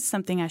this is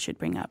something I should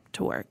bring up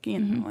to work,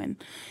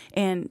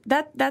 and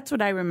that's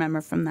what I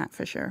remember from that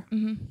for sure.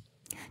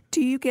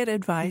 Do you get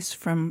advice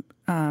from,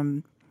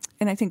 and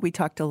I think we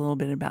talked a little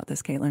bit about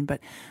this, Caitlin, but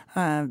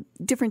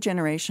different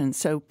generations,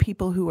 so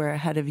people who are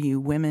ahead of you,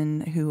 women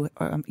who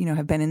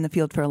have been in the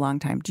field for a long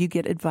time, do you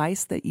get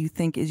advice that you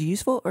think is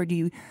useful, or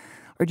do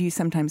you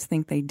sometimes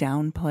think they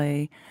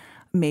downplay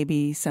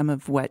maybe some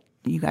of what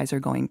you guys are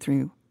going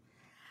through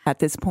at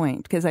this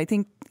point? Because I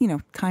think,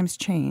 times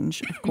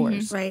change, of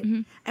course. Right.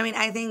 I mean,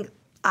 I think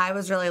I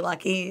was really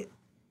lucky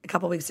a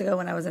couple weeks ago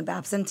when I was in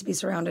Babson to be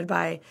surrounded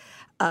by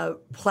a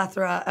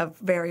plethora of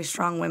very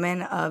strong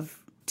women of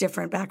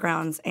different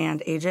backgrounds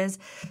and ages.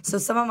 So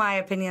some of my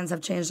opinions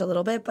have changed a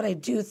little bit, but I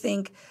do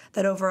think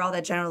that overall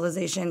that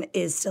generalization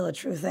is still a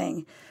true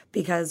thing,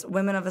 because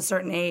women of a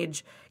certain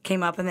age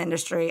came up in the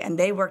industry and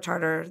they worked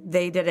harder,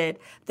 they did it,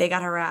 they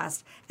got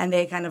harassed, and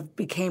they kind of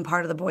became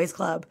part of the boys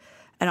club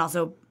and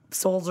also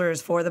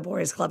soldiers for the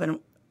boys club and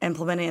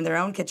implementing in their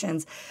own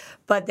kitchens.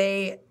 But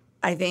they,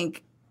 I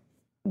think,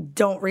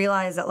 don't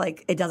realize that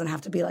like it doesn't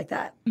have to be like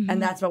that.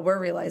 And that's what we're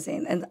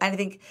realizing. And I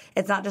think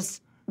it's not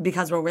just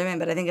because we're women,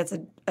 but I think it's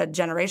a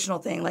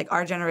generational thing. Like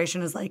our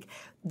generation is like,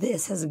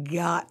 this has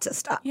got to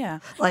stop. Yeah.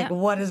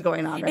 What is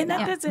going on right now?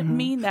 And that doesn't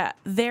mean that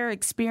their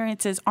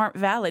experiences aren't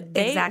valid.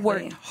 They Exactly.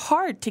 worked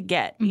hard to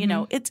get,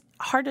 it's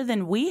harder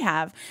than we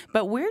have,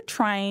 but we're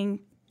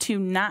trying to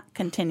not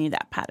continue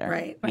that pattern.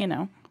 Right.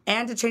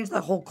 And to change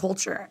the whole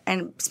culture,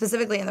 and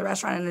specifically in the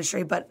restaurant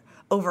industry, but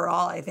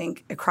overall, I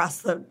think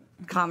across the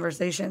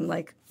conversation,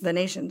 like the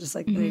nation, just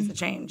like needs to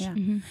change.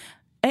 Yeah.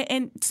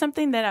 And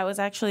something that I was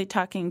actually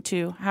talking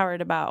to Howard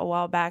about a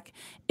while back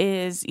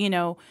is,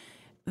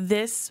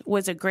 this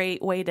was a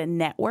great way to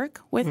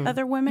network with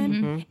other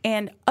women,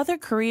 and other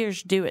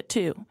careers do it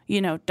too.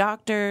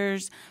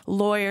 Doctors,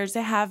 lawyers,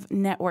 they have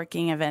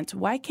networking events.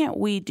 Why can't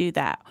we do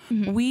that?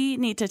 We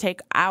need to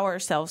take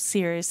ourselves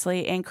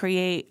seriously and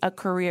create a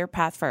career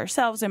path for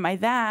ourselves. And by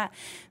that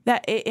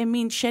it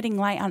means shedding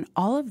light on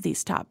all of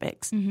these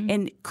topics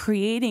and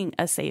creating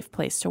a safe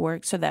place to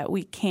work so that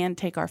we can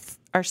take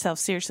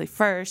ourselves seriously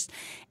first,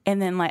 and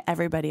then let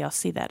everybody else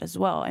see that as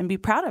well and be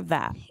proud of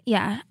that.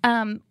 Yeah.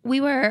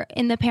 We were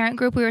in the parent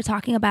group, we were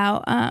talking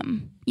about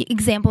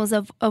examples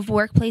of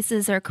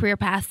workplaces or career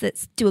paths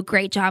that do a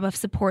great job of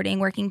supporting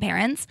working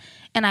parents.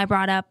 And I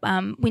brought up,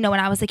 we know when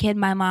I was a kid,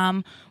 my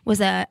mom was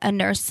a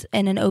nurse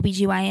in an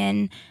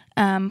OBGYN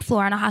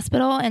floor in a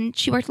hospital, and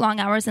she worked long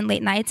hours and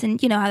late nights,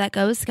 and you know how that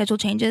goes, schedule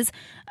changes.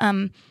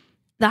 The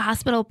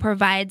hospital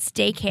provides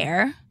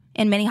daycare,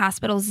 and many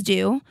hospitals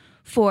do,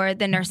 for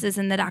the nurses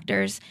and the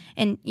doctors.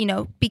 And,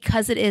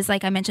 because it is,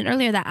 like I mentioned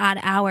earlier, the odd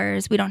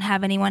hours, we don't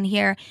have anyone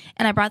here.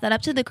 And I brought that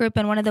up to the group,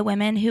 and one of the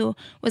women who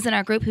was in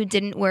our group who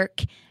didn't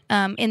work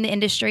in the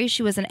industry,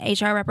 she was an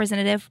HR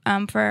representative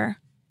for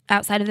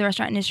outside of the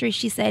restaurant industry.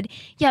 She said,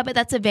 yeah, but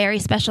that's a very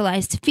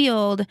specialized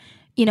field,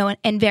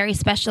 and very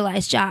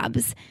specialized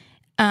jobs.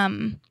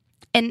 And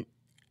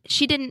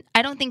she didn't,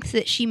 I don't think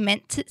that she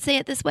meant to say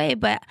it this way,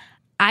 but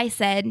I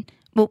said,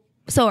 well,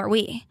 so are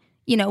we.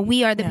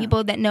 We are the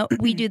people that know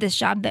we do this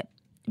job that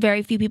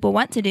very few people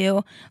want to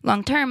do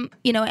long term,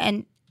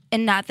 and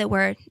not that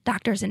we're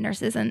doctors and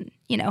nurses and,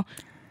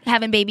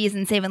 having babies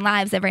and saving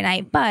lives every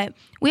night, but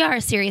we are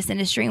a serious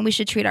industry and we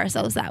should treat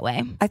ourselves that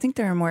way. I think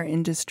there are more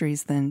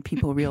industries than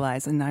people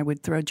realize, and I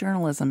would throw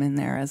journalism in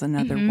there as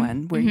another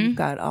one where you've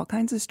got all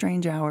kinds of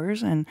strange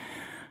hours and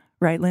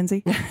right,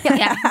 Lindsay?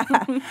 Yeah.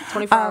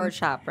 24-hour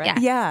shop, right?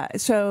 Yeah.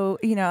 So,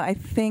 I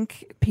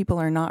think people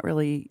are not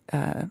really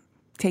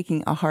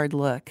taking a hard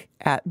look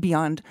at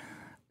beyond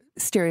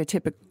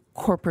stereotypical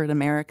corporate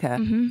America.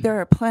 There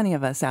are plenty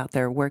of us out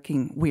there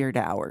working weird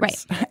hours,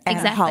 right? And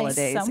exactly.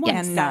 holidays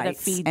Someone's and got to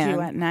nights feed and, you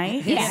at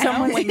night.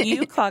 Yeah. When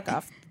you clock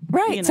off,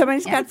 right?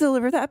 Somebody's got to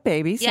deliver that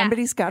baby. Yeah.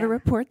 Somebody's got to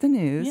report the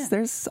news. Yeah.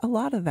 There's a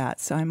lot of that,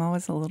 so I'm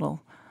always a little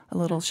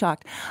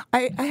shocked.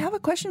 I have a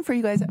question for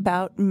you guys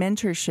about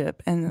mentorship,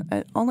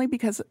 and only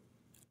because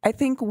I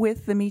think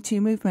with the Me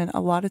Too movement, a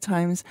lot of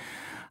times,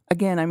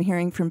 again, I'm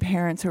hearing from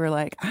parents who are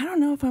like, I don't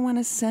know if I want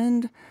to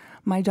send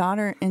my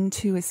daughter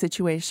into a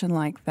situation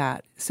like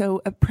that.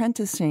 So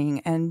apprenticing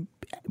and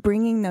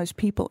bringing those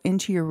people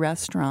into your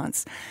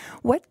restaurants,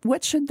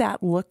 what should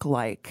that look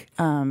like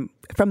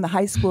from the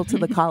high school to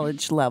the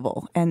college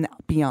level and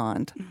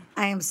beyond?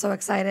 I am so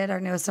excited. Our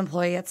newest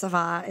employee at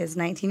Sava is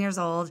 19 years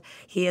old.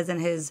 He is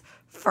in his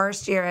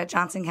first year at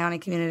Johnson County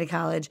Community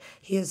College.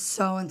 He is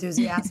so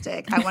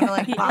enthusiastic. I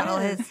want to bottle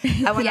his.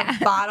 I want to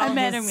bottle I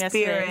met his him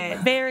spirit.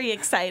 yesterday. Very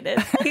excited.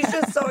 He's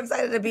just so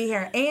excited to be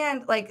here,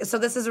 and so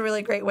this is a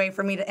really great way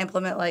for me to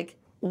implement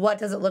what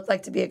does it look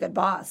like to be a good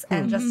boss,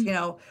 and just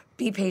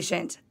be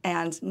patient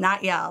and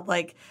not yell,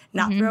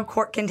 not throw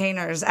quart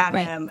containers at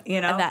him,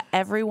 And that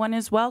everyone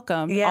is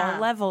welcome, Yeah. all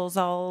levels,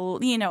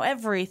 all,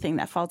 everything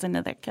that falls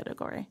into that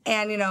category.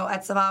 And,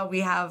 at Sava,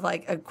 we have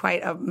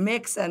quite a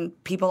mix,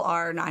 and people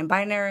are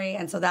non-binary.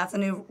 And so that's a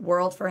new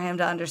world for him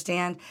to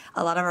understand.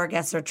 A lot of our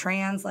guests are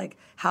trans.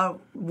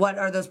 What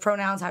are those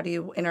pronouns? How do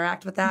you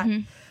interact with that?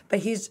 But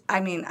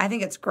I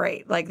think it's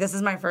great. This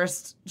is my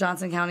first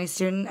Johnson County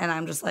student, and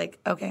I'm just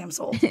okay, I'm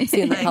sold. Is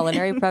he in the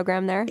culinary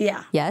program there?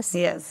 Yeah. Yes?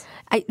 He is.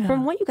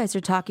 From what you guys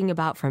are talking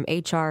about, from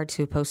HR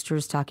to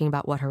posters talking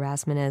about what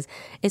harassment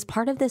is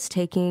part of this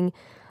taking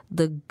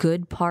the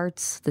good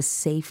parts, the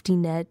safety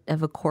net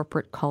of a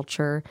corporate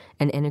culture,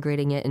 and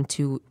integrating it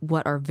into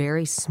what are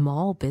very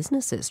small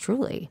businesses,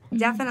 truly?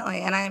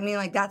 Definitely.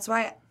 And that's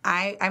why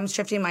I'm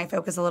shifting my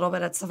focus a little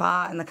bit at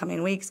Sava in the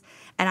coming weeks.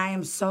 And I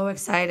am so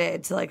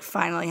excited to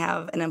finally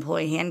have an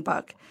employee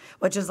handbook,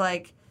 which is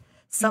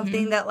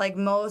something that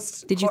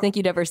most. Did you think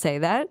you'd ever say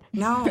that?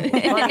 No.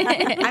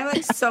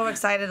 I'm so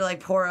excited to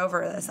pour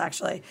over this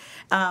actually.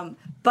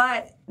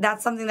 But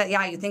that's something that,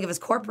 you think of as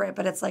corporate,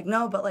 but it's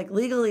no, but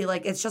legally,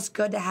 it's just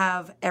good to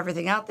have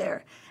everything out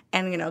there.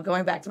 And,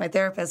 going back to my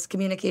therapist,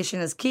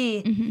 communication is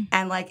key.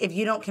 And if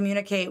you don't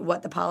communicate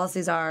what the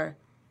policies are,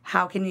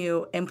 how can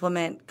you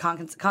implement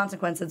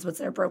consequences once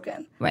they're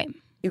broken? Right.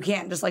 You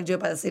can't just do it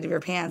by the seat of your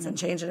pants and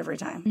change it every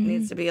time. It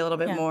needs to be a little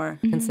bit more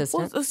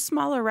consistent. Well,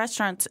 smaller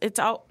restaurants, it's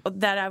all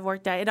that I've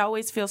worked at. It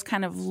always feels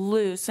kind of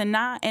loose and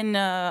not in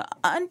an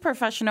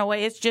unprofessional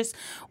way. It's just,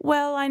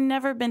 I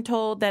never been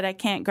told that I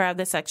can't grab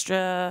this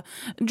extra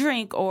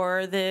drink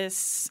or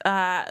this,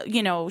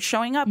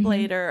 showing up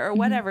later or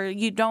whatever.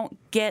 You don't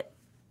get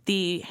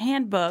the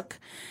handbook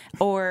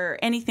or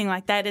anything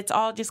like that. It's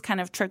all just kind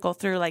of trickle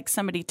through.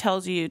 Somebody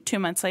tells you 2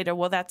 months later,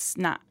 well, that's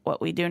not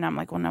what we do. And I'm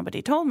like, well,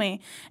 nobody told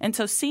me. And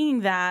so seeing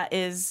that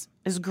is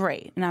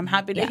great. And I'm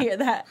happy to hear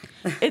that.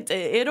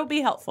 It'll be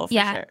helpful for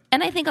sure.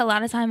 And I think a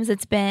lot of times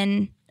it's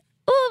been,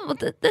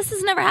 this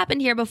has never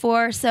happened here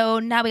before. So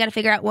now we got to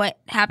figure out what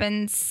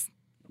happens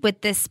with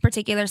this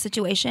particular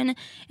situation.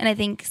 And I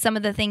think some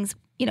of the things,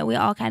 we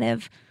all kind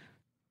of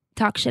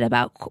talk shit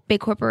about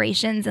big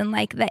corporations and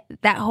like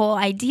that whole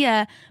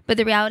idea, but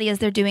the reality is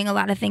they're doing a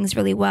lot of things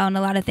really well and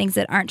a lot of things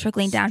that aren't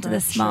trickling down to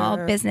the small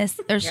business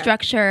or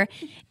structure.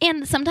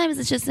 And sometimes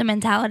it's just a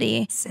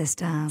mentality,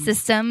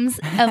 systems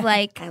of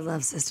like I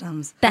love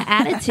systems. The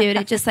attitude,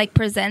 it just like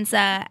presents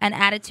an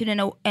attitude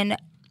and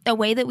a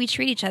way that we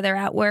treat each other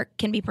at work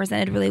can be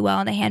presented really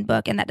well in a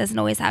handbook, and that doesn't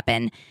always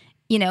happen,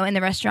 you know, in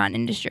the restaurant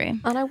industry.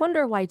 And I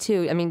wonder why,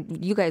 too. I mean,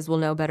 you guys will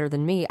know better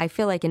than me. I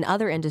feel like in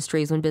other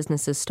industries, when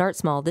businesses start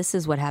small, this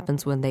is what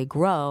happens when they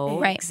grow.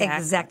 Right.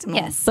 Exactly.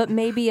 Yes. But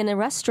maybe in a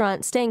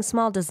restaurant, staying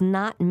small does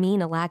not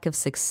mean a lack of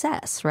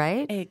success,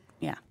 right?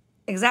 Yeah.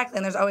 Exactly.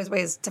 And there's always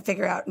ways to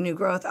figure out new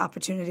growth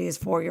opportunities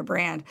for your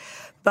brand.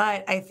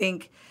 But I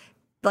think,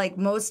 like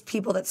most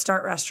people that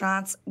start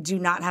restaurants do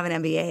not have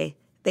an MBA.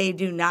 They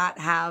do not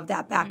have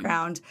that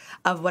background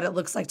of what it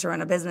looks like to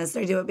run a business.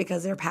 They do it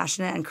because they're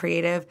passionate and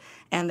creative,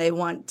 and they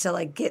want to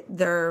like get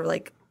their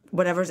like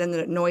whatever's in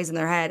the noise in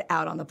their head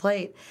out on the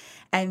plate.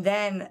 And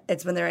then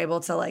it's when they're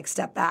able to like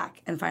step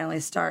back and finally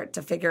start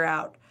to figure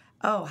out,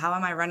 oh, how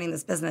am I running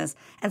this business?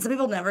 And some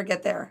people never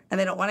get there, and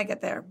they don't want to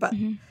get there, but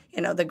you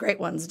know, the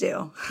great ones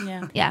do.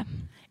 Yeah. Yeah.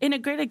 And a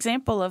great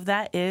example of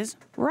that is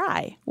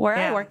Rye, where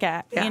I work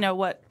at. Yeah. You know,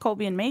 what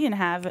Colby and Megan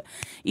have,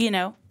 you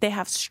know, they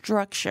have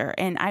structure.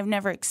 And I've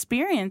never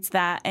experienced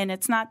that. And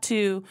it's not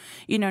to,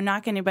 you know,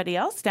 knock anybody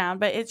else down,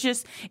 but it's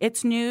just,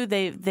 it's new.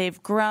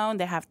 They've grown.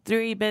 They have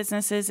 3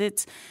 businesses.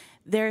 It's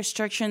their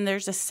structure, and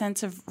there's a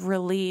sense of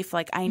relief.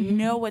 Like, I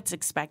know what's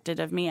expected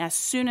of me as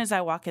soon as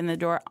I walk in the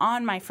door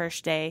on my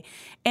first day.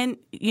 And,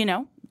 you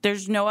know,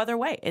 there's no other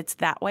way. It's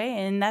that way,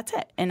 and that's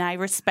it. And I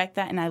respect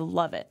that, and I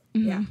love it.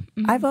 Yeah.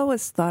 I've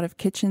always thought of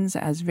kitchens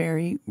as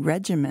very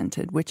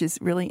regimented, which is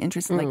really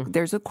interesting. Like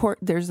there's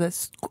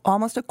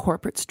almost a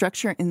corporate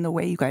structure in the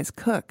way you guys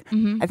cook.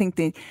 I think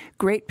the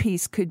great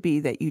piece could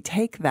be that you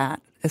take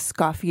that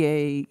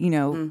Escoffier, you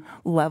know,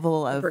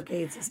 level of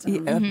Brigade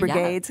system.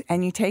 brigades,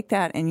 and you take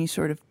that and you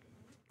sort of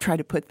try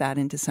to put that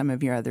into some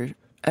of your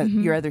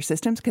other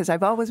systems, because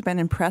I've always been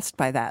impressed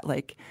by that.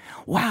 Like,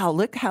 wow,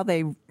 look how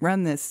they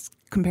run this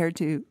compared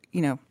to,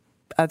 you know,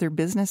 other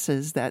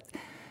businesses that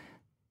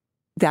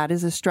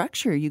is a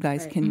structure you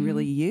guys can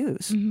really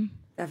use.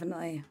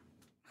 Definitely.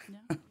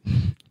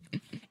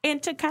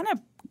 And to kind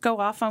of go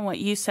off on what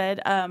you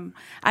said,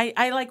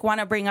 I like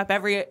want to bring up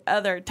every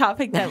other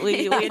topic that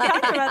we had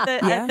talked about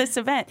at this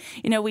event.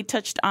 You know, we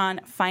touched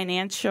on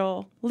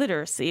financial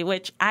literacy,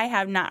 which I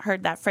have not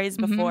heard that phrase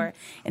before.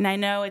 And I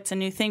know it's a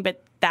new thing,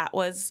 but that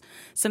was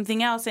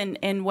something else.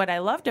 And what I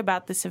loved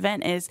about this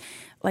event is,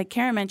 like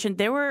Karen mentioned,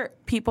 there were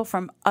people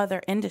from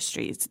other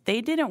industries. They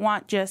didn't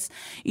want just,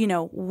 you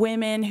know,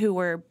 women who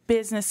were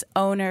business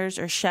owners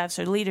or chefs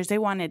or leaders. They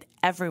wanted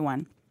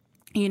everyone.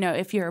 You know,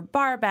 if you're a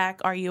bar back,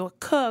 are you a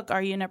cook?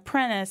 Are you an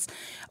apprentice?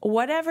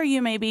 Whatever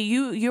you may be,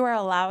 you are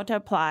allowed to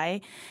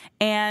apply.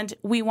 And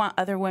we want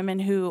other women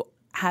who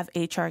have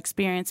HR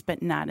experience,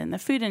 but not in the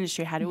food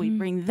industry. How do we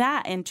bring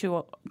that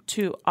into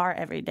to our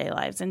everyday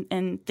lives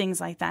and things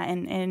like that?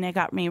 And it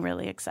got me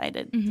really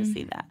excited to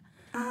see that.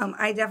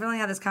 I definitely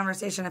had this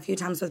conversation a few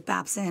times with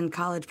Babson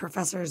college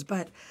professors,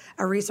 but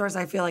a resource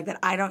I feel like that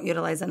I don't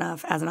utilize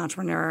enough as an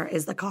entrepreneur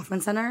is the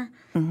Kauffman Center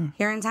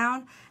here in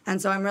town. And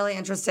so I'm really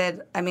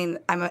interested. I mean,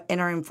 I'm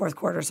entering 4th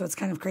quarter, so it's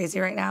kind of crazy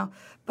right now.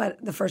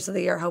 But the first of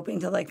the year, hoping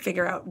to like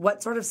figure out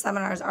what sort of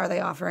seminars are they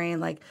offering,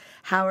 like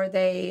how are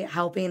they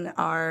helping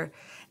our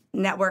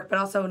network, but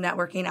also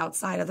networking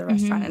outside of the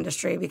restaurant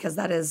industry, because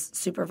that is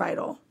super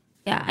vital.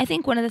 Yeah, I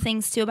think one of the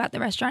things, too, about the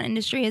restaurant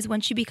industry is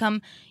once you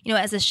become, you know,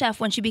 as a chef,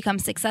 once you become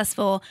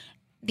successful,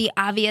 the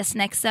obvious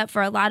next step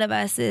for a lot of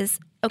us is,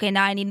 okay,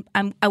 now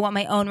I want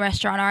my own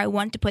restaurant, or I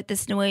want to put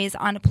this noise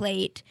on a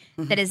plate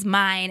that is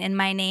mine and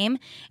my name.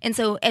 And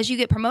so as you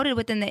get promoted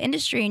within the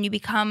industry and you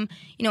become,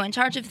 you know, in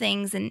charge of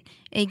things and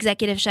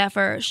executive chef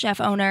or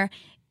chef owner,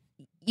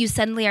 you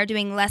suddenly are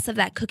doing less of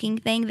that cooking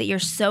thing that you're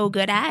so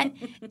good at.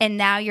 And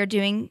now you're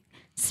doing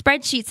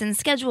spreadsheets and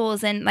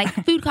schedules and like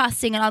food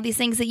costing and all these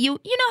things that you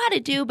know how to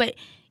do, but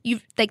you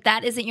like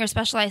that isn't your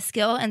specialized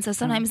skill. And so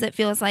sometimes it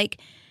feels like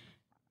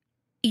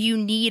you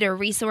need a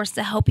resource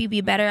to help you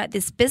be better at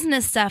this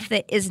business stuff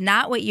that is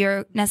not what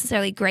you're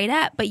necessarily great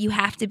at, but you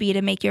have to be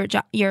to make your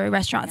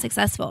restaurant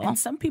successful. And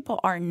some people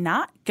are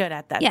not good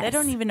at that. Yes. They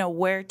don't even know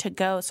where to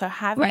go. So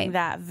having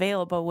that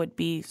available would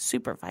be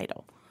super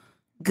vital.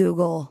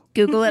 Google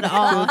it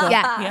all.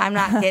 Yeah. I'm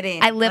not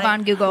kidding. I live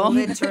on Google.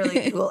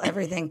 Literally Google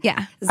everything.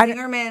 Yeah.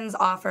 Zingerman's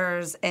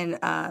offers in,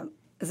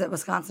 is it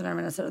Wisconsin or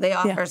Minnesota? They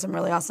offer some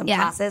really awesome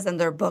classes, and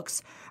their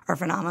books are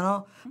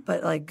phenomenal.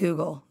 But like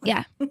Google.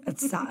 Like, it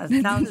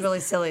sounds really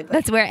silly. But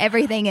That's where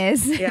everything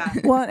is. yeah.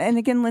 Well, and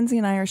again, Lindsay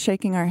and I are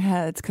shaking our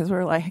heads because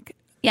we're like,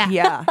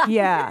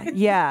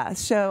 yeah.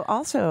 So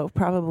also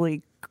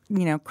probably,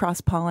 you know,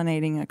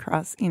 cross-pollinating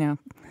across, you know,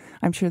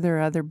 I'm sure there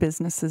are other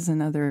businesses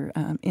and other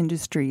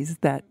industries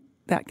that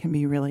can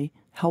be really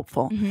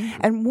helpful.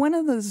 And one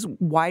of those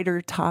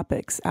wider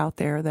topics out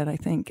there that I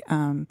think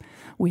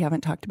we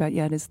haven't talked about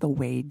yet is the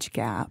wage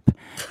gap.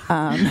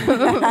 Let's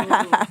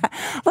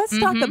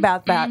talk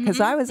about that, because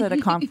I was at a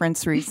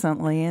conference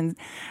recently, and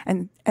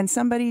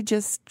somebody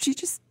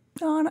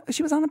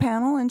she was on a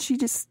panel and she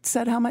just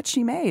said how much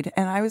she made,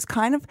 and I was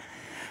kind of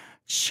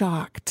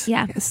shocked.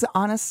 Yeah. So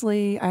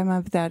honestly, I'm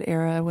of that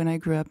era. When I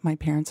grew up, my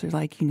parents were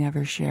like, "You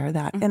never share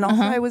that." And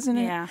also, I was in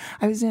a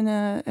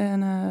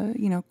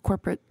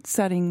corporate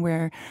setting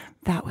where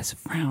that was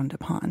frowned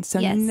upon. So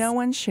no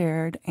one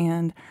shared.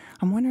 And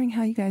I'm wondering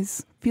how you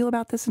guys feel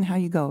about this and how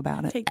you go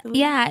about it.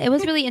 Yeah, it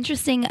was really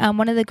interesting.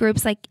 One of the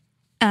groups, like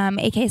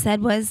AK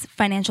said, was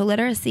financial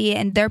literacy,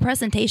 and their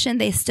presentation,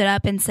 they stood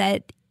up and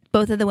said,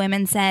 both of the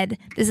women said,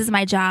 "This is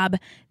my job.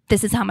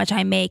 This is how much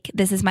I make.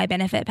 This is my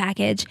benefit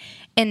package."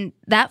 And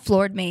that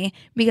floored me,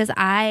 because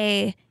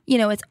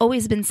it's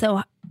always been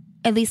so,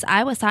 at least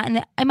I was taught, and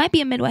it might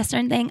be a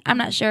Midwestern thing, I'm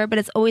not sure, but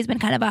it's always been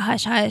kind of a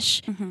hush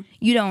hush.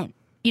 You don't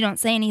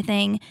say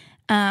anything.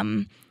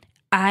 When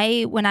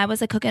I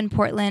was a cook in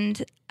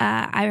Portland,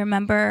 I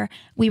remember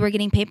we were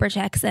getting paper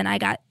checks, and I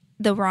got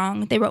they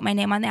wrote my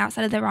name on the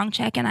outside of the wrong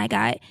check, and I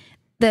got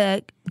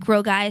the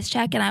grill guy's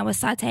check, and I was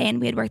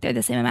sauteing. We had worked there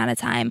the same amount of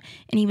time,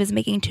 and he was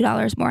making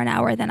 $2 more an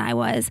hour than I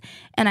was.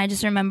 And I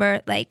just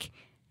remember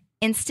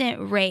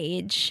instant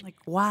rage. Like,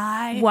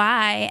 why?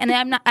 Why? And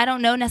I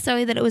don't know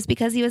necessarily that it was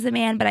because he was a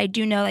man, but I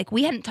do know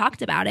we hadn't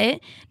talked about it.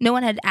 No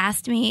one had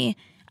asked me.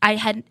 I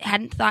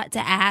hadn't thought to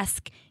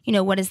ask,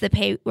 what is the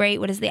pay rate?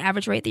 What is the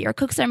average rate that your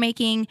cooks are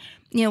making?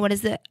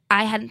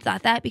 I hadn't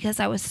thought that,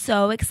 because I was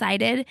so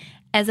excited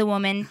as a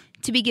woman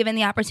to be given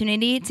the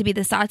opportunity to be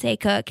the saute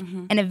cook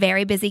in a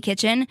very busy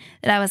kitchen,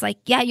 that I was like,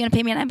 yeah, you want to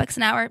pay me $9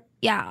 an hour?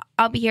 Yeah,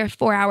 I'll be here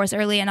 4 hours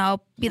early, and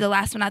I'll be the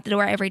last one out the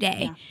door every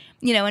day.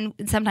 Yeah. And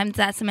sometimes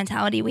that's the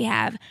mentality we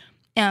have.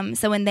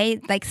 So when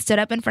they stood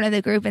up in front of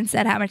the group and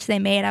said how much they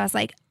made, I was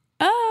like,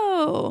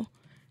 oh,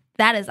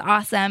 that is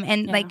awesome.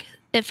 And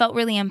it felt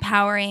really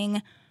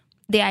empowering,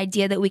 the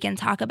idea that we can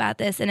talk about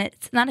this, and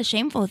it's not a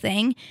shameful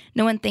thing.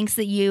 No one thinks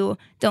that you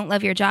don't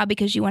love your job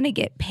because you want to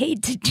get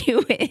paid to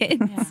do it.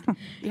 Yeah.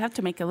 You have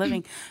to make a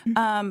living.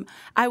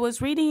 I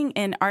was reading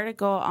an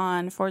article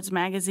on Forbes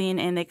magazine,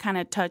 and they kind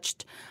of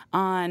touched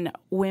on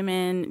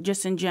women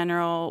just in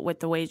general with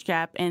the wage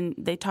gap, and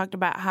they talked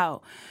about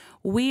how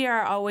we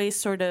are always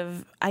sort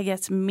of, I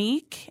guess,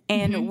 meek,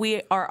 and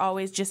we are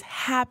always just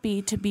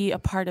happy to be a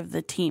part of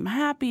the team,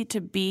 happy to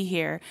be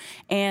here,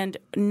 and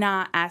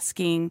not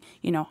asking,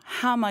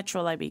 how much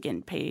will I be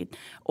getting paid,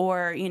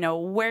 or,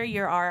 where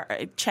you are,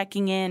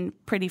 checking in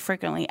pretty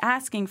frequently,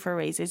 asking for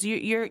raises.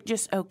 You're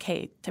just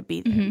okay to be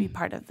there, be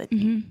part of the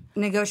team.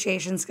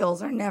 Negotiation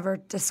skills are never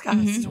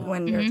discussed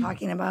when you're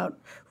talking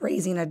about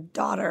raising a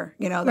daughter.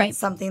 That's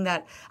something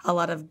that a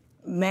lot of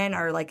men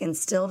are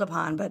instilled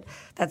upon, but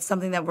that's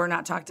something that we're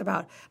not talked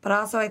about. But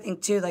also I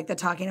think too, the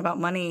talking about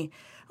money,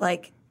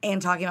 and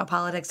talking about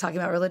politics, talking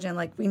about religion,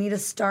 we need to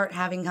start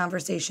having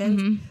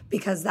conversations,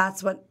 because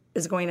that's what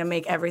is going to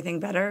make everything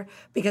better.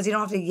 Because you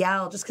don't have to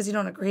yell just because you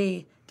don't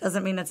agree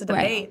doesn't mean it's a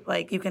debate.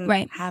 You can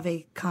have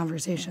a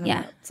conversation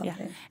about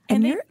something. Yeah.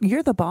 And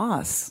you're the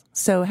boss.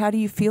 So how do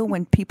you feel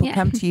when people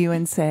come to you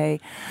and say,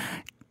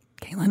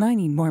 Caitlin, I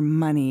need more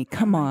money.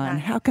 Come on.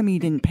 How come you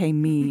didn't pay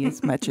me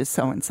as much as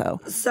so-and-so?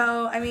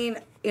 So, I mean,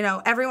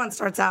 everyone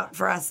starts out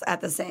for us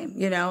at the same,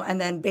 and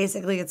then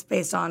basically it's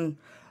based on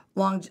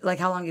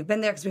how long you've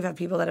been there, because we've had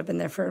people that have been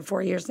there for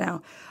 4 years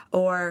now,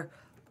 or,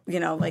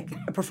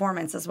 a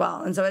performance as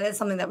well. And so it is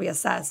something that we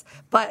assess,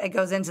 but it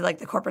goes into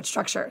the corporate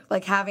structure,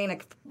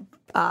 having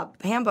a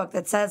handbook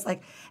that says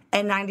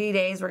in 90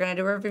 days, we're going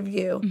to do a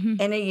review,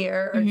 in a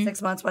year or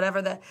 6 months,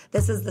 whatever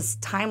this is this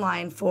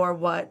timeline for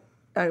what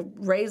a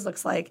raise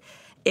looks like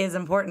is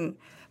important.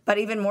 But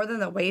even more than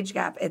the wage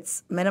gap,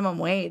 it's minimum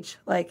wage.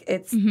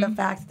 It's the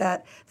fact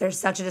that there's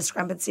such a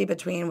discrepancy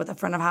between what the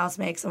front of house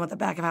makes and what the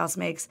back of house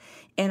makes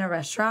in a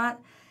restaurant.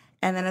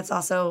 And then it's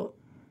also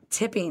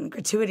tipping,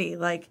 gratuity.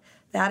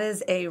 That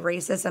is a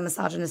racist and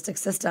misogynistic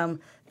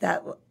system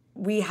that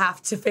we have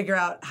to figure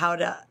out how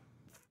to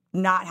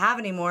not have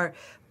anymore.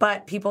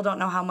 But people don't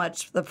know how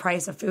much the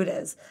price of food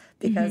is,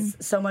 because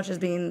so much is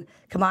being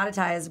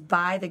commoditized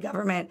by the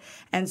government.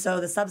 And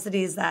so the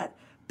subsidies that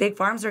big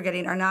farms are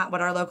getting are not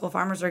what our local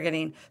farmers are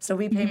getting. So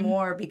we pay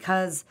more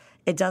because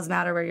it does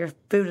matter where your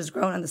food is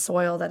grown and the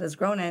soil that is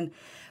grown in.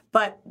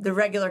 But the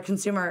regular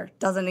consumer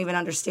doesn't even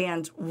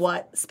understand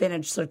what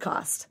spinach should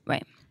cost.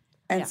 Right.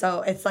 And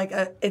so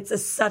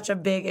it's such a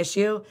big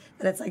issue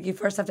that it's you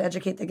first have to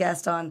educate the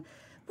guest on,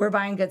 we're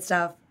buying good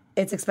stuff,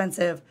 it's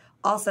expensive.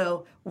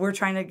 Also, we're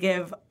trying to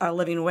give a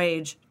living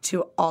wage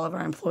to all of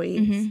our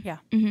employees. Yeah.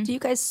 Do you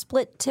guys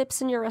split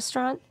tips in your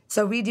restaurant?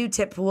 So we do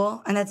tip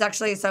pool, and that's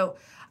actually, so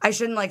I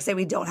shouldn't say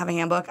we don't have a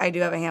handbook. I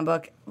do have a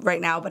handbook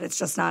right now, but it's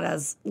just not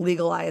as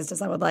legalized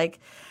as I would like.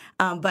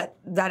 But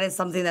that is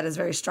something that is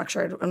very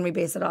structured, and we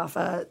base it off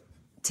a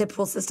tip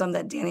pool system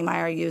that Danny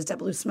Meyer used at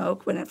Blue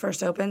Smoke when it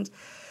first opened.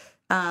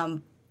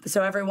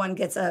 So everyone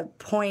gets a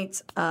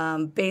point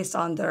based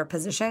on their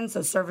position.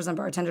 So servers and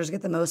bartenders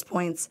get the most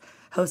points.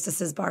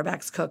 Hostesses,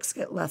 barbacks, cooks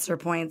get lesser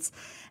points.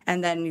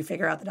 And then you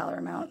figure out the dollar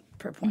amount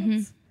per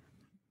points.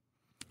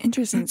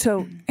 Interesting.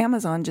 So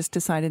Amazon just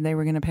decided they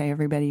were going to pay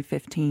everybody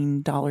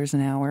 $15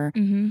 an hour.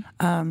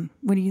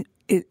 What do you?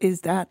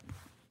 Is that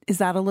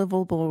a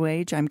livable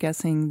wage? I'm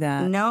guessing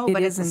that No,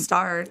 but it's a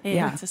start.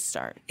 Yeah. It's a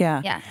start.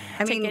 Yeah. Yeah.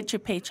 I To mean, get you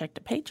paycheck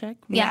to paycheck.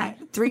 Yeah.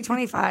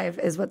 $3.25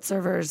 is what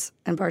servers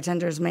and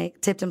bartenders make,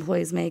 tipped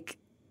employees make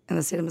in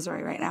the state of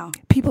Missouri right now.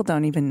 People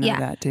don't even know Yeah.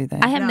 that, do they?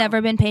 I have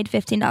never been paid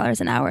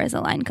 $15 an hour as a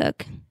line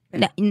cook.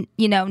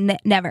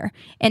 Never.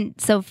 And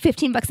so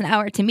 $15 an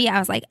hour to me, I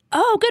was like,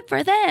 oh, good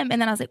for them.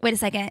 And then I was like, wait a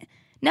second.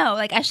 No,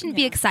 like I shouldn't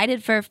be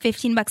excited for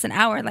 $15 an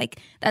hour. Like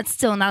that's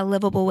still not a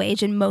livable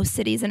wage in most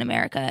cities in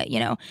America,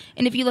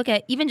 And if you look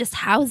at even just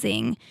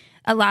housing,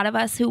 a lot of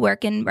us who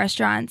work in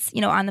restaurants,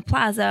 on the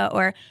plaza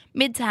or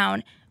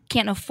Midtown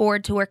can't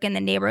afford to work in the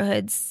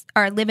neighborhoods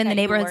or live in the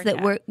neighborhoods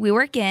that we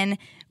work in,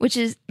 which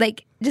is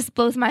like just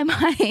blows my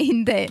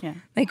mind that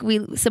like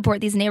we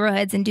support these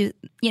neighborhoods and do,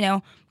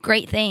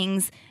 great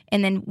things.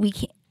 And then we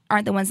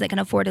aren't the ones that can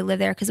afford to live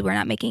there because we're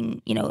not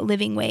making, a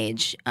living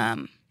wage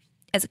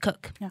as a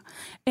cook. Yeah.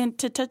 And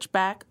to touch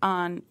back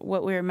on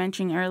what we were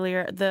mentioning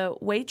earlier, the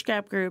Wage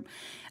Gap Group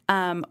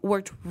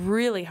worked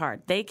really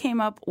hard. They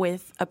came up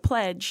with a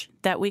pledge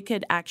that we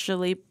could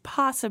actually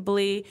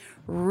possibly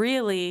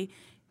really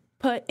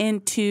put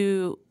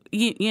into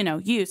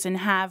use and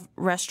have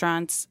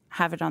restaurants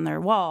have it on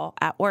their wall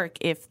at work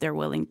if they're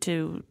willing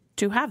to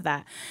have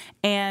that.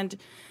 And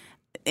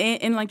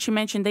like you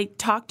mentioned, they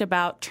talked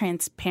about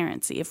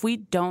transparency. If we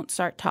don't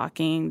start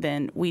talking,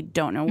 then we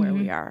don't know where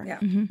we are. Yeah.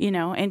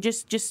 And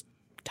just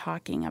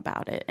talking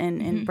about it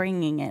and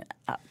bringing it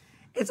up.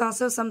 It's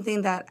also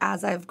something that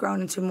as I've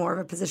grown into more of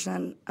a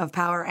position of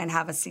power and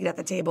have a seat at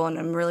the table, and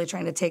I'm really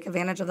trying to take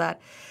advantage of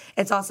that,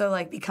 it's also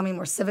like becoming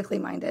more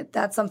civically minded.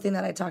 That's something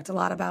that I talked a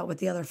lot about with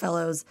the other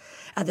fellows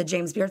at the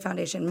James Beard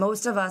Foundation.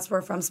 Most of us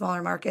were from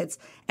smaller markets,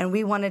 and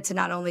we wanted to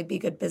not only be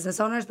good business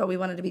owners, but we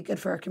wanted to be good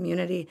for our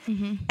community.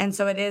 And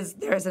so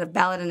there is a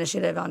ballot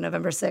initiative on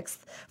November 6th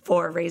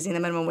for raising the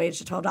minimum wage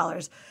to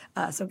 $12.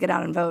 So get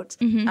out and vote.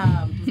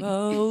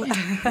 Vote.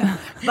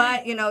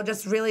 But,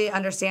 just really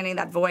understanding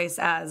that voice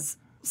as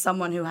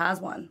someone who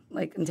has one,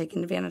 like, and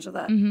taking advantage of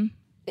that.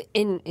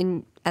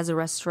 In as a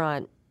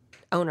restaurant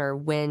owner,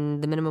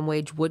 when the minimum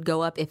wage would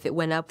go up, if it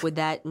went up, would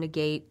that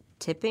negate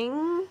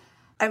tipping?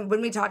 And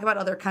when we talk about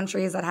other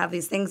countries that have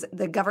these things,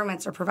 the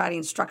governments are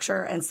providing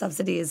structure and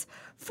subsidies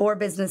for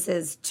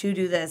businesses to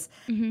do this.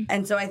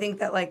 And so I think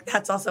that, like,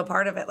 that's also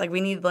part of it. Like,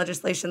 we need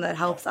legislation that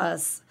helps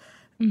us,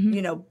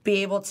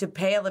 be able to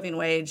pay a living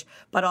wage,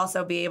 but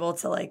also be able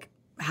to, like,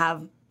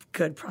 have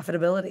good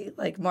profitability.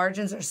 Like,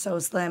 margins are so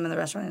slim in the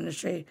restaurant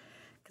industry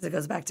because it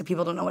goes back to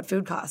people don't know what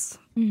food costs.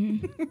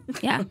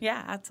 Yeah.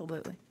 Yeah,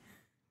 absolutely.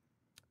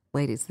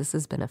 Ladies, this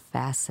has been a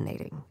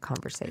fascinating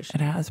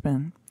conversation. It has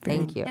been.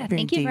 Thank you. Yeah, Very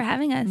thank you for deep.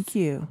 having us. Thank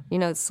you.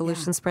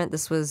 Solution Sprint,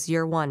 this was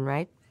year one,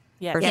 right?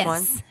 Yes. First Yes.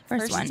 one?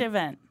 First one.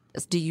 event.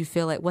 Do you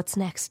feel like, what's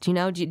next? Do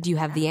you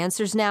have the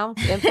answers now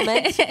to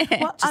implement?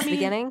 Well, Just the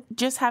beginning?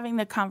 Just having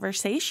the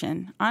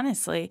conversation,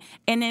 honestly.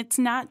 And it's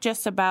not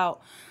just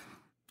about,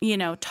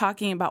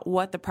 talking about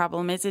what the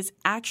problem is. It's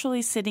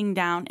actually sitting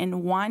down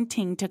and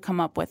wanting to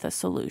come up with a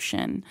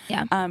solution.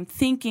 Yeah.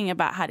 Thinking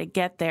about how to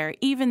get there,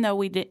 even though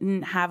we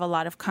didn't have a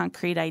lot of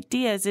concrete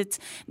ideas. It's,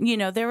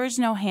 there was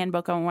no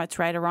handbook on what's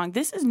right or wrong.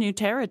 This is new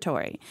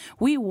territory.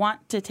 We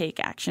want to take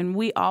action.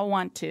 We all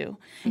want to.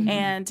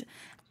 And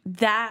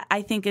that,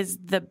 I think, is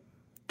the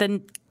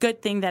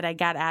good thing that I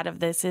got out of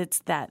this. It's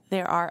that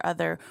there are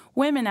other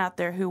women out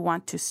there who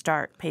want to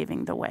start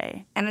paving the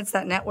way. And it's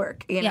that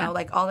network,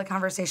 like all the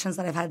conversations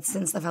that I've had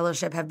since the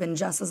fellowship have been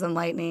just as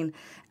enlightening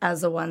as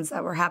the ones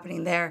that were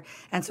happening there.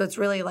 And so it's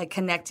really like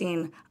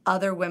connecting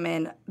other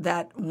women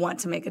that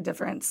want to make a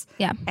difference.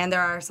 Yeah. And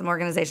there are some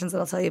organizations that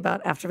I'll tell you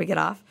about after we get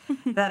off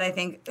that I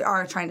think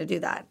are trying to do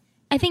that.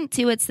 I think,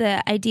 too, it's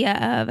the idea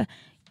of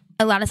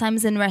a lot of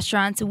times in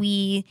restaurants,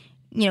 we,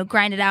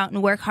 grind it out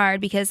and work hard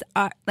because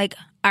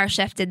our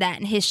chef did that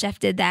and his chef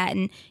did that.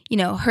 And,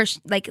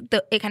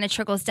 it kind of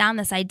trickles down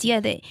this idea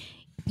that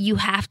you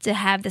have to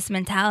have this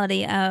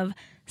mentality of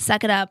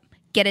suck it up,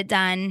 get it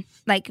done.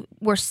 Like,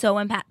 we're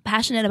so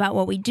passionate about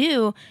what we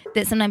do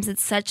that sometimes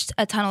it's such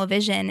a tunnel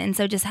vision. And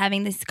so just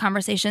having these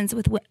conversations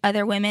with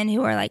other women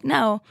who are like,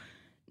 no,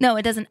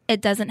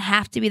 it doesn't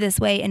have to be this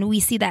way. And we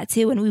see that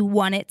too. And we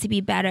want it to be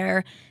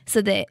better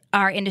so that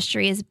our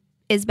industry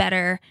is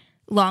better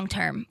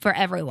long-term for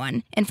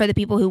everyone and for the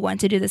people who want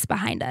to do this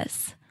behind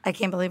us. I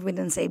can't believe we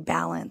didn't say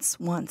balance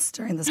once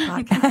during this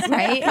podcast,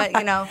 right?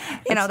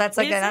 But that's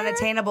like an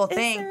unattainable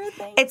thing.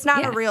 It's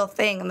not a real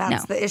thing, and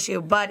that's the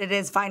issue. But it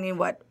is finding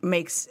what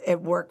makes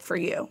it work for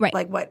you. Right.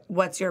 Like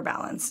what's your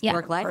balance? Yeah.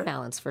 Work-life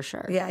balance, for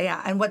sure.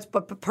 Yeah. And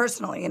but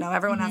personally,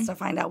 everyone has to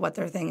find out what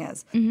their thing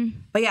is.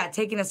 But yeah,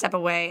 taking a step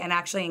away and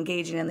actually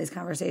engaging in these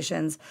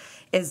conversations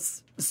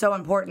is so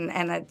important,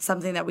 and it's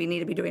something that we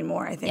need to be doing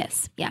more, I think.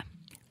 Yes. Yeah.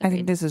 I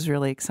think this is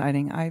really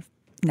exciting.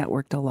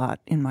 networked a lot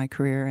in my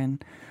career,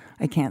 and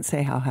I can't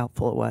say how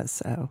helpful it was.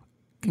 So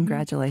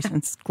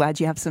congratulations. Glad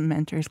you have some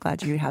mentors.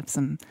 Glad you have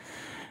some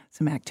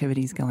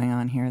activities going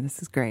on here.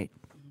 This is great.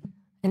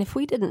 And if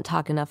we didn't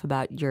talk enough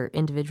about your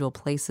individual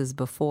places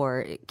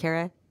before,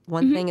 Kara,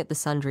 one thing at the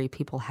Sundry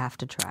people have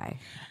to try.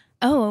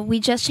 Oh, we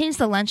just changed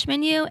the lunch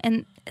menu,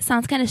 and it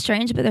sounds kind of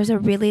strange, but there's a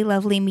really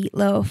lovely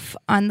meatloaf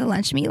on the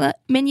lunch menu.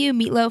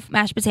 Meatloaf,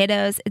 mashed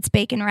potatoes. It's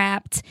bacon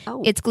wrapped.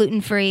 Oh. It's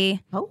gluten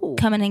free. Oh.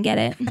 Come in and get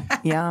it.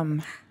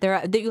 Yum.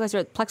 You guys are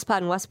at Plexpot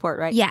in Westport,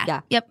 right? Yeah.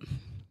 Yep.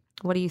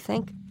 What do you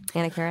think,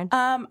 Anna Karen?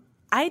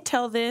 I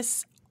tell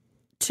this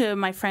to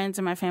my friends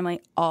and my family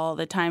all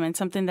the time, and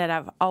something that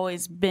I've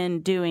always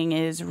been doing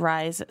is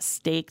Rise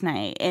Steak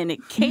Night, and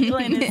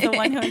Caitlin is the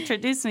one who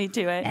introduced me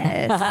to it.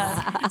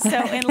 Yes. So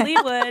in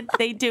Leawood,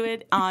 they do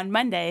it on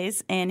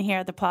Mondays, and here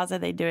at the Plaza,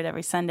 they do it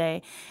every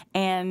Sunday.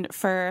 And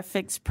for a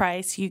fixed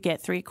price, you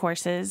get 3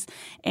 courses,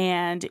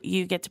 and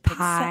you get to pick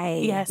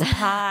Pie.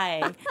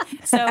 pie.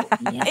 So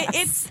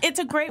Yes. it's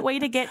a great way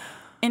to get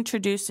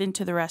introduced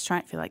into the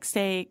restaurant. If you like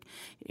steak,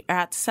 you're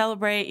out to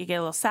celebrate, you get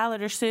a little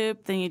salad or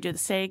soup, then you do the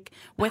steak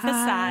with a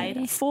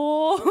side,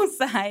 full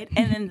side,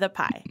 and then the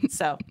pie.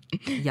 So,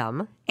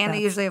 Yum. And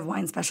they usually have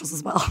wine specials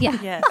as well. Yeah.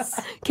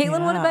 yes. Caitlin,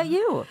 what about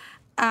you?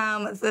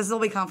 This will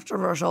be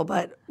controversial,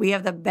 but we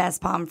have the best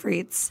pommes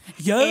frites.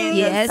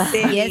 Yes.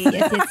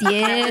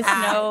 Yes.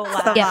 No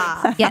lie. Sava.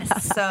 Yes.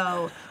 Yes.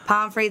 So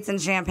pommes frites and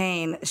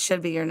champagne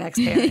should be your next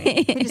pairing.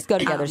 They just go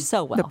together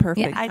so well. The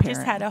perfect I just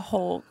pairing. had a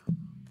whole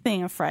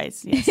thing of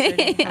fries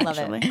yesterday. I love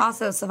it. actually.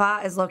 Also,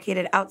 Sava is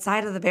located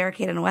outside of the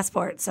barricade in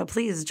Westport, so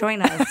please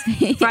join us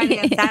Friday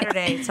and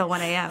Saturday till 1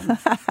 a.m.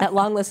 That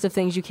long list of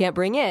things you can't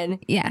bring in.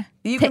 Yeah.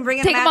 You can bring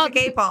in take 'em all-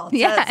 Magic 8-Ball to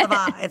Yeah.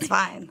 Sava. It's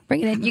fine.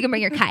 Bring it in. You can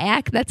bring your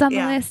kayak. That's on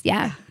Yeah. the list.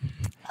 Yeah.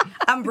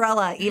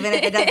 Umbrella, even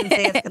if it doesn't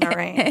say it's going to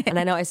rain. And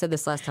I know I said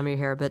this last time you were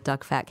here, but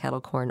duck fat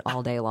kettle corn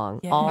all day long.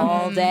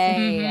 All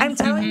day. I'm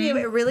telling you,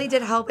 it really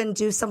did help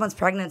induce someone's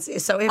pregnancy.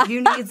 So if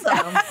you need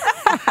some,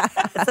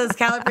 it's those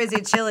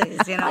Calabrese chilies,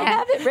 you know. I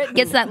have it written.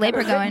 Gets that labor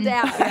written going.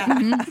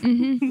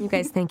 down. You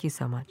guys, thank you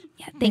so much.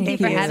 Yeah. Thank you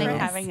for you. having For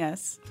us. having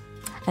us.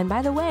 And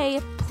by the way,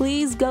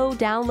 please go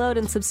download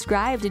and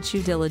subscribe to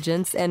Chew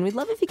Diligence. And we'd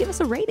love if you give us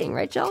a rating,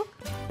 right, Jill?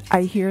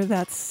 I hear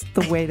that's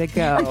the way to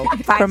go.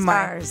 5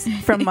 stars.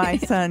 From my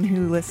son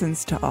who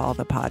listens to all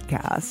the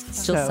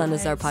podcasts. Jill's So- son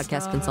is our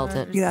podcast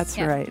consultant. That's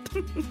Yeah. right.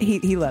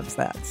 He loves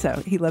that.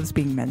 So he loves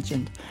being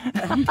mentioned.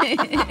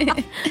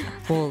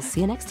 We'll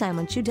see you next time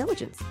on Chew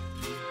Diligence.